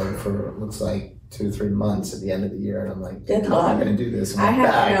on the road for, it looks like, 2 or 3 months at the end of the year. And I'm like, how am I going to do this? I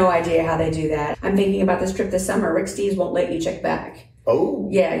have no idea how they do that. I'm thinking about this trip this summer. Rick Steves won't let you check back. Oh,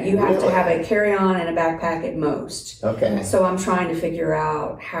 yeah, you have to have a carry-on and a backpack at most. Okay. So I'm trying to figure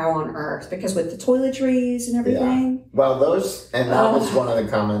out how on earth, because with the toiletries and everything. Yeah. Well, that was one of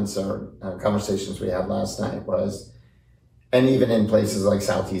the comments or conversations we had last night was, and even in places like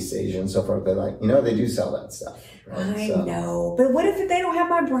Southeast Asia and so forth, they're like, they do sell that stuff. Right? I know, but what if they don't have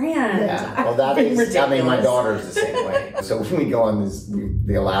my brand? Yeah, well, that is ridiculous. I mean, my daughter's the same way. So when we go on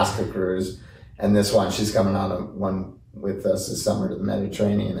the Alaska cruise, and this one, she's coming on one with us this summer to the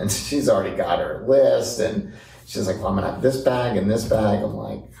Mediterranean, and she's already got her list, and she's like, well, I'm gonna have this bag and this bag. I'm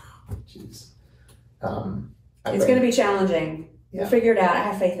like, jeez. It's gonna be challenging. Yeah. We'll figure it out. I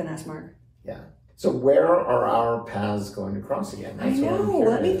have faith in us, Mark. Yeah. So where are our paths going to cross again? I know.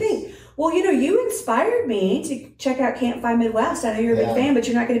 Let me think. Well, you inspired me to check out CampFI Midwest. I know you're a big fan, but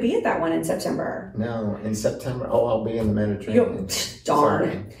you're not going to be at that one in September. No, in September. Oh, I'll be in the Mediterranean.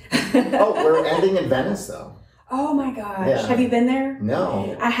 Darn. We're ending in Venice, though. Oh, my gosh. Yeah. Have you been there?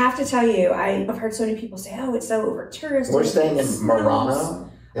 No. I have to tell you, I've heard so many people say, oh, it's so over-touristed. We're staying in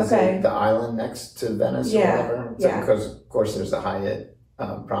Murano. Is it the island next to Venice or whatever? So, because, of course, there's the Hyatt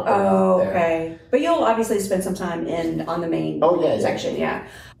property there. Okay. But you'll obviously spend some time on the main section, yeah.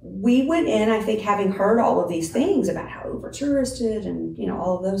 We went in, I think, having heard all of these things about how over-touristed and,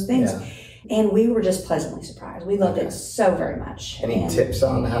 all of those things. Yeah. And we were just pleasantly surprised. We loved it so very much. Any tips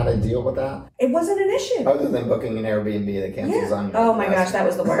on how to deal with that? It wasn't an issue. Other than booking an Airbnb that cancels on you. Oh my gosh, that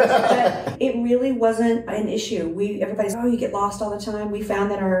was the worst. But it really wasn't an issue. Everybody's, you get lost all the time. We found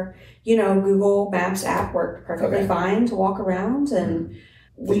that our, Google Maps app worked perfectly fine to walk around, and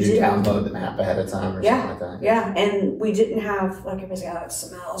Did you download the map ahead of time or something like that? Yeah, and we didn't have, everybody's like, it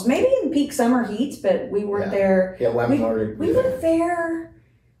smells. Maybe in peak summer heat, but we weren't there. Yeah, when were we were there.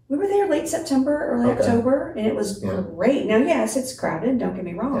 We were there late September, early October, and it was great. Now, yes, it's crowded, don't get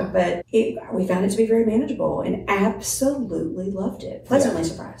me wrong, but we found it to be very manageable and absolutely loved it. Pleasantly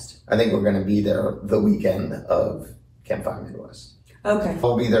surprised. I think we're going to be there the weekend of CampFI Midwest. Okay.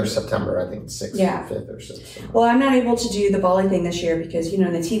 I'll be there September, I think 6th or 5th or 6th. Well, I'm not able to do the Bali thing this year because, in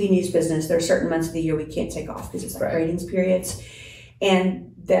the TV news business, there are certain months of the year we can't take off because it's ratings periods. And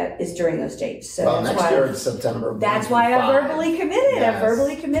that is during those dates. So next year it's September. That's why I verbally committed. Yes. I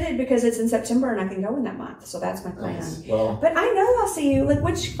verbally committed because it's in September and I can go in that month. So that's my plan. Nice. Well, but I know I'll see you.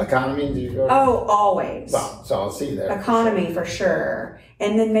 Which EconoMe do you go to? Oh, always. Well, so I'll see you there. EconoMe for sure.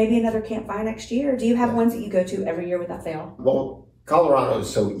 And then maybe another CampFI next year. Do you have ones that you go to every year without fail? Well, Colorado is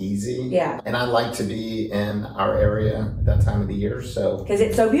so easy. Yeah. And I like to be in our area at that time of the year. Because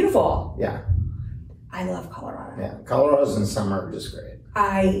it's so beautiful. Yeah. I love Colorado. Yeah. Colorado's in summer are just great.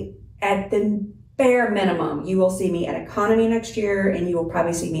 At the bare minimum, you will see me at EconoMe next year, and you will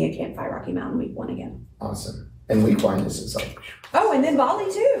probably see me at CampFI Rocky Mountain week 1 again. Awesome. And week 1 is like... Oh, and then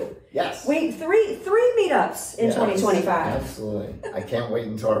Bali too. Yes. Three meetups in 2025. Absolutely. I can't wait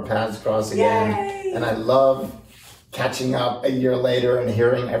until our paths cross again. Yay. And I love catching up a year later and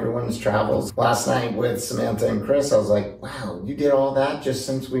hearing everyone's travels. Last night with Samantha and Chris, I was like, wow, you did all that just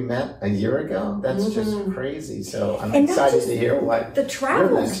since we met a year ago? That's just crazy. So I'm excited to hear what the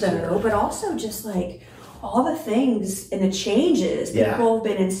travels though, but also just like all the things and the changes people have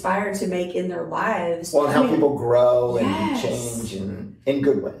been inspired to make in their lives. Well, and how people grow and change and in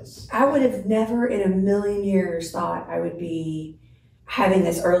good ways. I would have never in a million years thought I would be having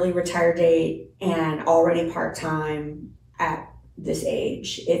this early retire date and already part-time at this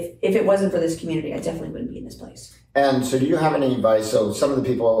age. If it wasn't for this community, I definitely wouldn't be in this place. And so do you have any advice? So some of the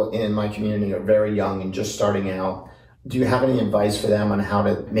people in my community are very young and just starting out. Do you have any advice for them on how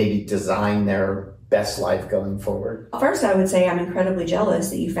to maybe design their best life going forward? First, I would say I'm incredibly jealous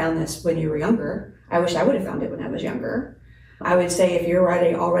that you found this when you were younger. I wish I would have found it when I was younger. I would say if you're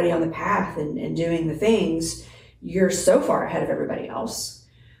already on the path and doing the things, you're so far ahead of everybody else.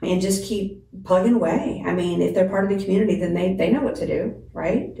 And just keep plugging away. I mean, if they're part of the community, then they know what to do,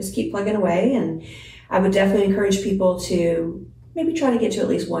 right? Just keep plugging away. And I would definitely encourage people to maybe try to get to at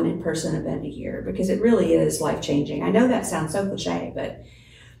least one in-person event a year, because it really is life-changing. I know that sounds so cliche, but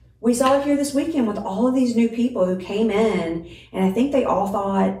we saw it here this weekend with all of these new people who came in, and I think they all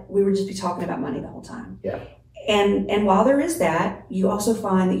thought we would just be talking about money the whole time. Yeah. And while there is that, you also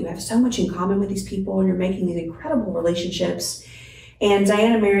find that you have so much in common with these people, and you're making these incredible relationships. And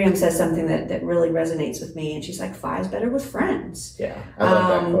Diana Merriam says something that really resonates with me, and she's like, "FI is better with friends." Yeah, I love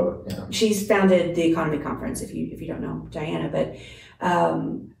that quote. Yeah. She's founded the EconoMe Conference, if you don't know Diana. But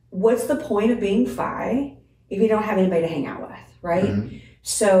what's the point of being FI if you don't have anybody to hang out with, right? Mm-hmm.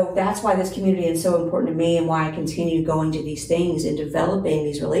 So that's why this community is so important to me, and why I continue going to these things and developing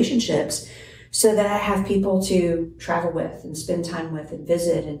these relationships, so that I have people to travel with and spend time with and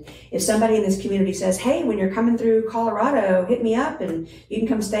visit. And if somebody in this community says, "Hey, when you're coming through Colorado, hit me up and you can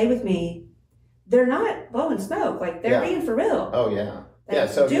come stay with me," they're not blowing smoke. Like, they're being for real. Oh, yeah. Yeah,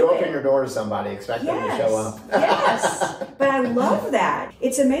 so if you open your door to somebody, expect them to show up. Yes, but I love that.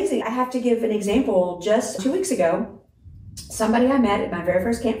 It's amazing. I have to give an example. Just 2 weeks ago, somebody I met at my very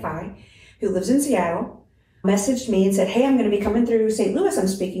first CampFI, who lives in Seattle, messaged me and said, "Hey, I'm going to be coming through St. Louis. I'm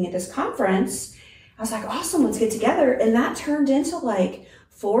speaking at this conference." I was like, "Awesome, let's get together." And that turned into like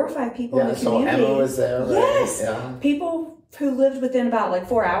 4 or 5 people in the community. So Emma was there, right? Yes. Yeah. People who lived within about like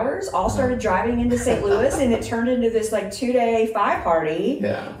 4 hours all started driving into St. Louis, and it turned into this like 2-day FI party.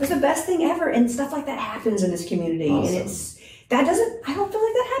 Yeah. It was the best thing ever. And stuff like that happens in this community. Awesome. And I don't feel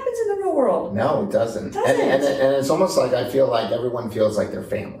like that happens in the real world. No, it doesn't. And it's almost like I feel like everyone feels like they're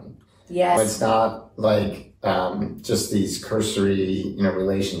family. Yes. But it's not like just these cursory,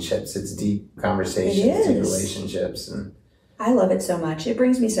 relationships. It's deep conversations, deep relationships, and I love it so much. It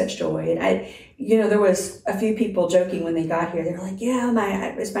brings me such joy. And there was a few people joking when they got here. They were like, "Yeah,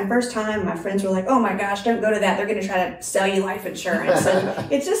 it's my first time." My friends were like, "Oh my gosh, don't go to that. They're going to try to sell you life insurance."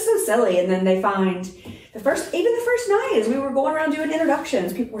 And it's just so silly. And then they find the first night as we were going around doing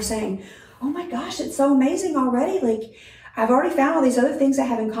introductions, people were saying, "Oh my gosh, it's so amazing already. Like, I've already found all these other things I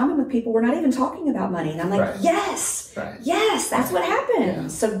have in common with people. We're not even talking about money." And I'm like, yes, that's what happens. Yeah.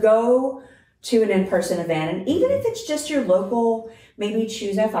 So go to an in-person event. And even if it's just your local, maybe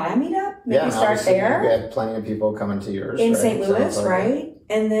ChooseFI meetup, maybe start there. You have plenty of people coming to yours. In St. Louis, right?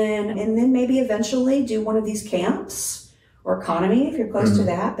 And then maybe eventually do one of these camps or EconoMe if you're close to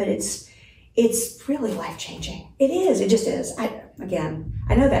that. But it's really life-changing. It is. It just is. I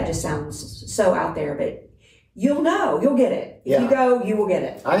know that just sounds so out there, but you'll get it. If you go, you will get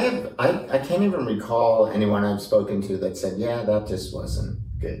it. I can't even recall anyone I've spoken to that said, "Yeah, that just wasn't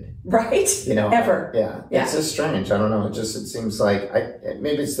good." Right? Ever. Yeah. It's just strange. I don't know. It seems like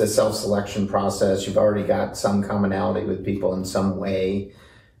maybe it's the self-selection process. You've already got some commonality with people in some way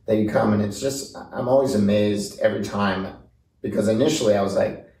that you come, and it's just, I'm always amazed every time, because initially I was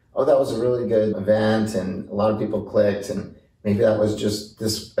like, "Oh, that was a really good event and a lot of people clicked, and maybe that was just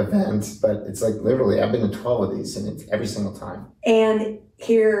this event," but it's like literally I've been to 12 of these, and it's every single time. And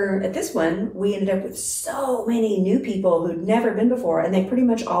here at this one, we ended up with so many new people who'd never been before, and they pretty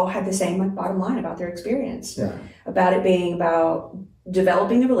much all had the same bottom line about their experience. Yeah. About it being about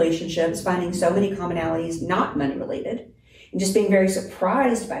developing the relationships, finding so many commonalities, not money related, and just being very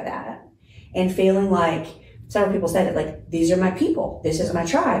surprised by that, and feeling like, several people said it, like, "These are my people. This is my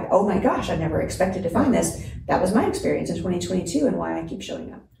tribe. Oh my gosh, I never expected to find this." That was my experience in 2022, and why I keep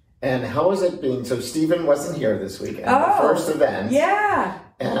showing up. And how was it being, so Stephen wasn't here this weekend, the first event. Yeah.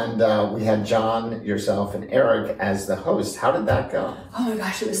 And we had John, yourself, and Eric as the host. How did that go? Oh my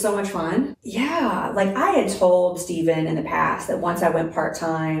gosh, it was so much fun. Yeah, like I had told Stephen in the past that once I went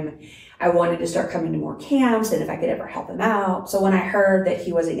part-time, I wanted to start coming to more camps and if I could ever help him out. So when I heard that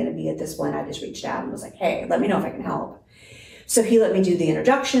he wasn't going to be at this one, I just reached out and was like, hey, let me know if I can help. So he let me do the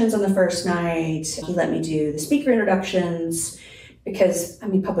introductions on the first night. He let me do the speaker introductions because, I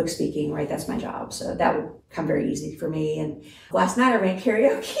mean, public speaking, right? That's my job. So that would come very easy for me. And last night I ran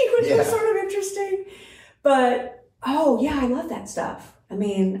karaoke, which was sort of interesting. But, oh, yeah, I love that stuff. I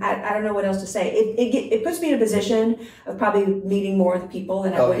mean, I don't know what else to say. It puts me in a position of probably meeting more of the people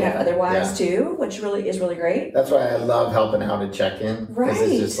than I would have otherwise too, which really is really great. That's why I love helping out at check-in. Right. Because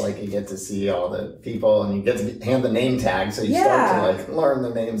it's just like you get to see all the people and you get to hand the name tag. So you start to like learn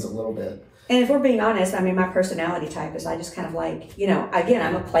the names a little bit. And if we're being honest, I mean, my personality type is I just kind of like, you know, again,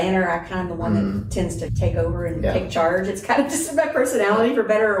 I'm a planner. I kind of the one that tends to take over and take charge. It's kind of just my personality for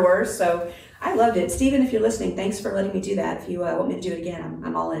better or worse. So I loved it. Stephen, if you're listening, thanks for letting me do that. If you want me to do it again,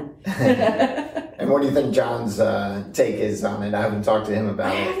 I'm all in. And what do you think John's take is on it? I haven't talked to him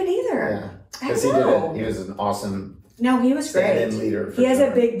about it. I haven't either. Yeah. Because he was an awesome he was great. Leader. He has a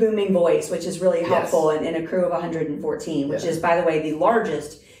big booming voice, which is really helpful in a crew of 114, which is, by the way, the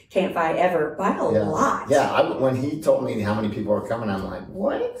largest CampFI ever by a lot. Yeah, when he told me how many people are coming, I'm like,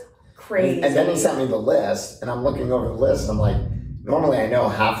 what? Crazy. And then he sent me the list, and I'm looking over the list, and I'm like, normally I know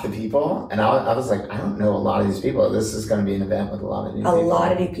half the people, and I was like, I don't know a lot of these people. This is going to be an event with a lot of new people. A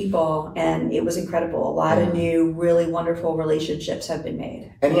lot of new people, and it was incredible. A lot of new, really wonderful relationships have been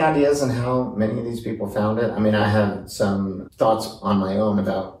made. Any ideas on how many of these people found it? I mean, I have some thoughts on my own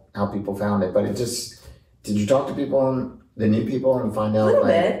about how people found it, but did you talk to people, the new people, and find out? A little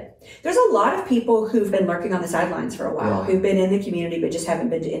bit. There's a lot of people who've been lurking on the sidelines for a while, who've been in the community but just haven't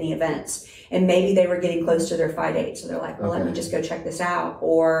been to any events. And maybe they were getting close to their FI date, so they're like, well, let me just go check this out.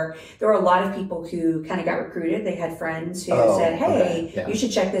 Or there were a lot of people who kind of got recruited. They had friends who said, hey, you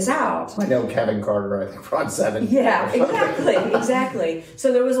should check this out. I know Kevin Carter, I think, brought 7. Yeah, exactly.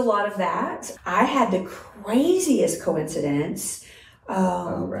 So there was a lot of that. I had the craziest coincidence.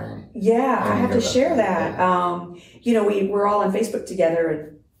 Right. Yeah, I have to share that. You know, we're all on Facebook together,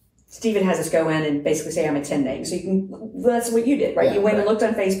 and Stephen has us go in and basically say I'm attending. So that's what you did, right? You went and looked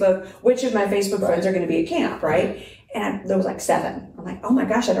on Facebook, which of my Facebook friends are going to be at camp, right? And there was like 7. I'm like, oh my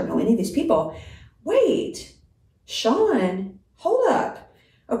gosh, I don't know any of these people. Wait, Sean, hold up.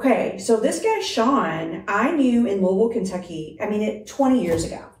 Okay, so this guy, Sean, I knew in Louisville, Kentucky, 20 years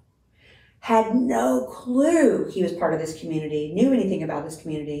ago. Had no clue he was part of this community, knew anything about this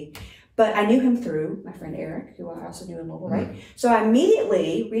community. But I knew him through my friend Eric, who I also knew in Louisville, right? So I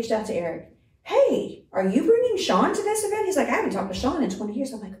immediately reached out to Eric. Hey, are you bringing Sean to this event? He's like, I haven't talked to Sean in 20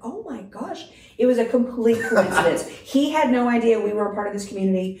 years. I'm like, oh my gosh. It was a complete coincidence. He had no idea we were a part of this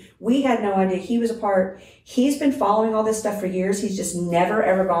community. We had no idea he was a part. He's been following all this stuff for years. He's just never,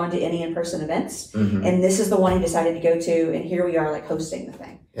 ever gone to any in-person events. And this is the one he decided to go to. And here we are, like, hosting the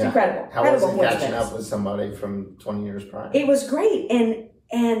thing. It's incredible. How was it catching up with somebody from 20 years prior? It was great. And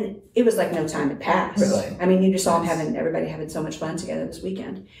it was like no time had passed. Really? I mean, you just saw him everybody having so much fun together this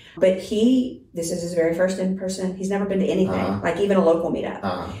weekend. But this is his very first in-person. He's never been to anything, like even a local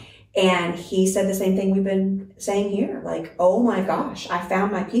meetup. And he said the same thing we've been saying here. Like, oh my gosh, I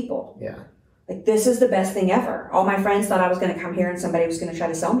found my people. Yeah. Like, this is the best thing ever. All my friends thought I was going to come here and somebody was going to try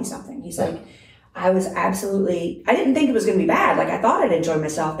to sell me something. He's like, I didn't think it was going to be bad. Like, I thought I'd enjoy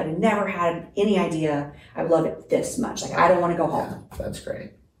myself, but I never had any idea I would love it this much. Like, I don't want to go home. Yeah, that's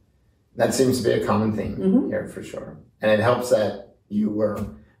great. That seems to be a common theme here for sure. And it helps that you were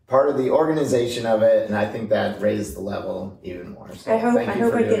part of the organization of it, and I think that raised the level even more. So I hope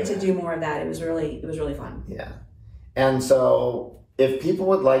I get to do more of that. It was really fun. Yeah. And so if people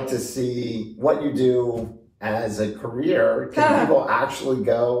would like to see what you do as a career, can people actually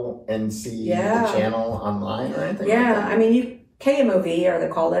go and see the channel online or anything? Yeah, like that? I mean, KMOV are the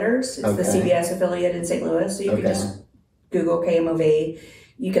call letters. It's the CBS affiliate in St. Louis. So you can just Google KMOV.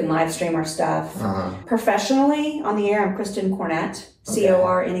 You can live stream our stuff. Professionally, on the air, I'm Kristen Cornett,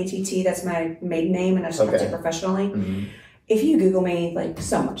 Cornett. That's my maiden name, and I just kept it professionally. If you Google me, like,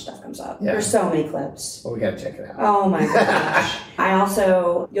 so much stuff comes up. There's so many clips. Well, we got to check it out. Oh my gosh.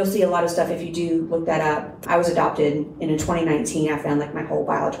 You'll see a lot of stuff if you do look that up. I was adopted, and in 2019, I found like my whole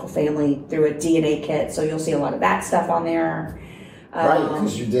biological family through a DNA kit. So you'll see a lot of that stuff on there. Right,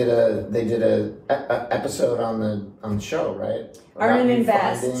 because they did a episode on the show, right? Earn and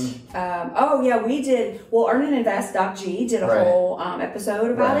Invest. We did. Well, Earn and Invest. Doc G did a whole episode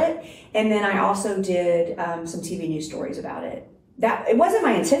about it, and then I also did some TV news stories about it. That it wasn't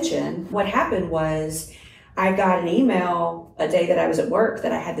my intention. What happened was I got an email a day that I was at work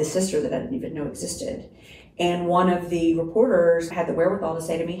that I had this sister that I didn't even know existed. And one of the reporters had the wherewithal to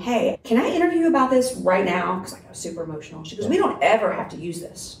say to me, hey, can I interview you about this right now? Because I was super emotional. She goes, we don't ever have to use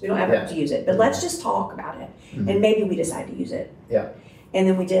this. We don't ever have to use it. But let's just talk about it. And maybe we decide to use it. Yeah. And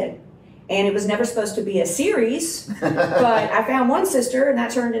then we did. And it was never supposed to be a series, but I found one sister, and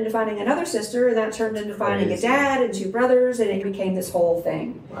that turned into finding another sister, and that turned into finding a dad and 2 brothers, and it became this whole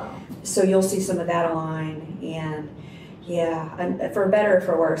thing. Wow. So you'll see some of that online, and yeah, for better or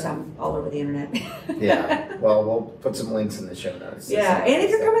for worse, I'm all over the internet. Yeah, well, we'll put some links in the show notes. Yeah, and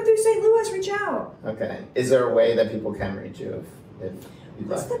if you're coming through St. Louis, reach out. Okay. Is there a way that people can reach you if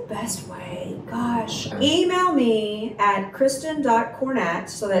What's the best way? Gosh. Email me at Kristen.Cornett,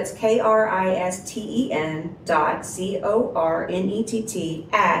 so that's KRISTEN.CORNETT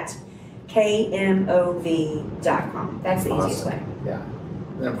at KMOV.com. That's the easiest way. Yeah.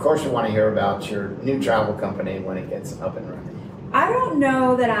 And of course, we want to hear about your new travel company when it gets up and running. I don't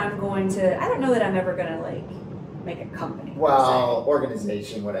know that I'm ever going to make a company. Well,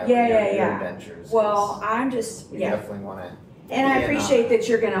 organization, whatever. Your adventures. Well, I'm just, you definitely want to. And I appreciate that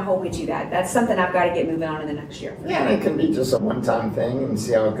you're going to hold me to that. That's something I've got to get moving on in the next year. Yeah, it can be just a one-time thing and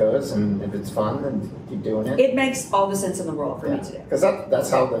see how it goes. And if it's fun, then keep doing it. It makes all the sense in the world for me to do. Because that's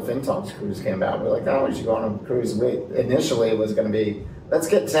how the FinTalks Cruise came about. We're like, oh, we should go on a cruise. Initially, it was going to be, let's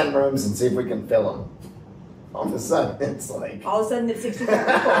get 10 rooms and see if we can fill them. All of a sudden, it's like... All of a sudden, it's 65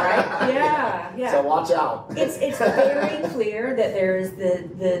 people, right? Yeah. So watch out. It's very clear that there's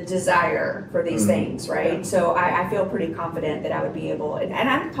the desire for these things, right? Yeah. So I feel pretty confident that I would be able... And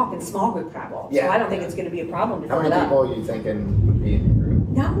I'm talking small group travel, so I don't think it's going to be a problem to fill it up. How many people are you thinking would be in your group?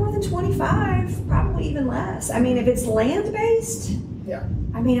 Not more than 25, probably even less. I mean, if it's land-based... Yeah.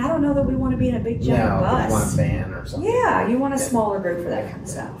 I mean, I don't know that we want to be in a big giant bus. You want a van or something. Yeah, you want a smaller group for that kind of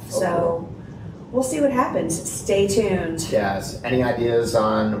stuff. So... We'll see what happens. Stay tuned. Yes. Any ideas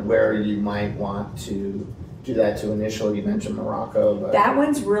on where you might want to do that to initially? You mentioned Morocco. But that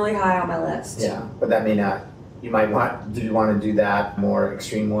one's really high on my list. Yeah, but that may not. You might want. Do you want to do that more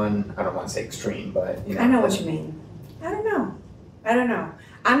extreme one? I don't want to say extreme, but I know what you mean. I don't know.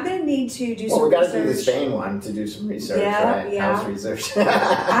 I'm going to need to do some research. Well, we got to do the Spain one to do some research, right? House research.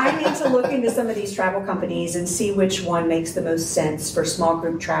 I need to look into some of these travel companies and see which one makes the most sense for small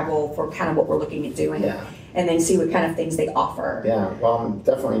group travel for kind of what we're looking at doing. Yeah. And then see what kind of things they offer. Yeah, well, I'm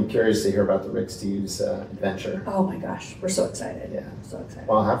definitely curious to hear about the Rick Steves adventure. Oh my gosh, we're so excited. Yeah. So excited.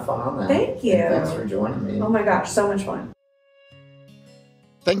 Well, have fun on that. Thank you. And thanks for joining me. Oh my gosh, so much fun.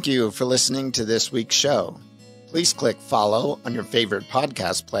 Thank you for listening to this week's show. Please click follow on your favorite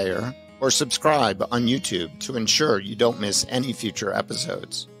podcast player or subscribe on YouTube to ensure you don't miss any future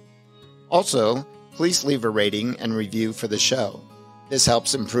episodes. Also, please leave a rating and review for the show. This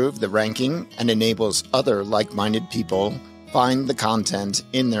helps improve the ranking and enables other like-minded people find the content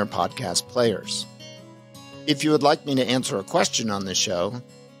in their podcast players. If you would like me to answer a question on the show,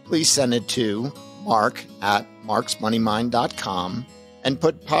 please send it to mark@marksmoneymind.com and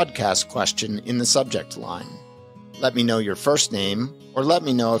put podcast question in the subject line. Let me know your first name, or let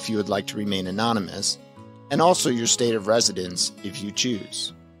me know if you would like to remain anonymous, and also your state of residence if you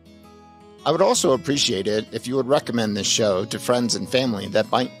choose. I would also appreciate it if you would recommend this show to friends and family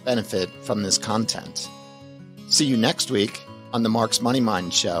that might benefit from this content. See you next week on the Mark's Money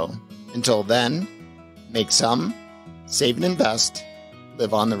Mind Show. Until then, make some, save and invest,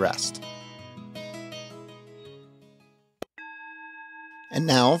 live on the rest. And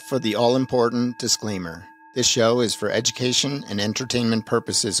now for the all-important disclaimer. This show is for education and entertainment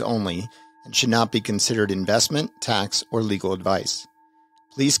purposes only and should not be considered investment, tax, or legal advice.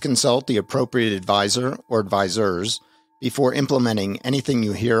 Please consult the appropriate advisor or advisors before implementing anything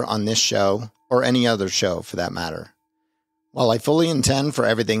you hear on this show or any other show for that matter. While I fully intend for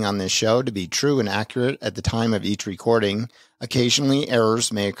everything on this show to be true and accurate at the time of each recording, occasionally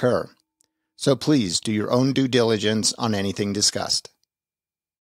errors may occur. So please do your own due diligence on anything discussed.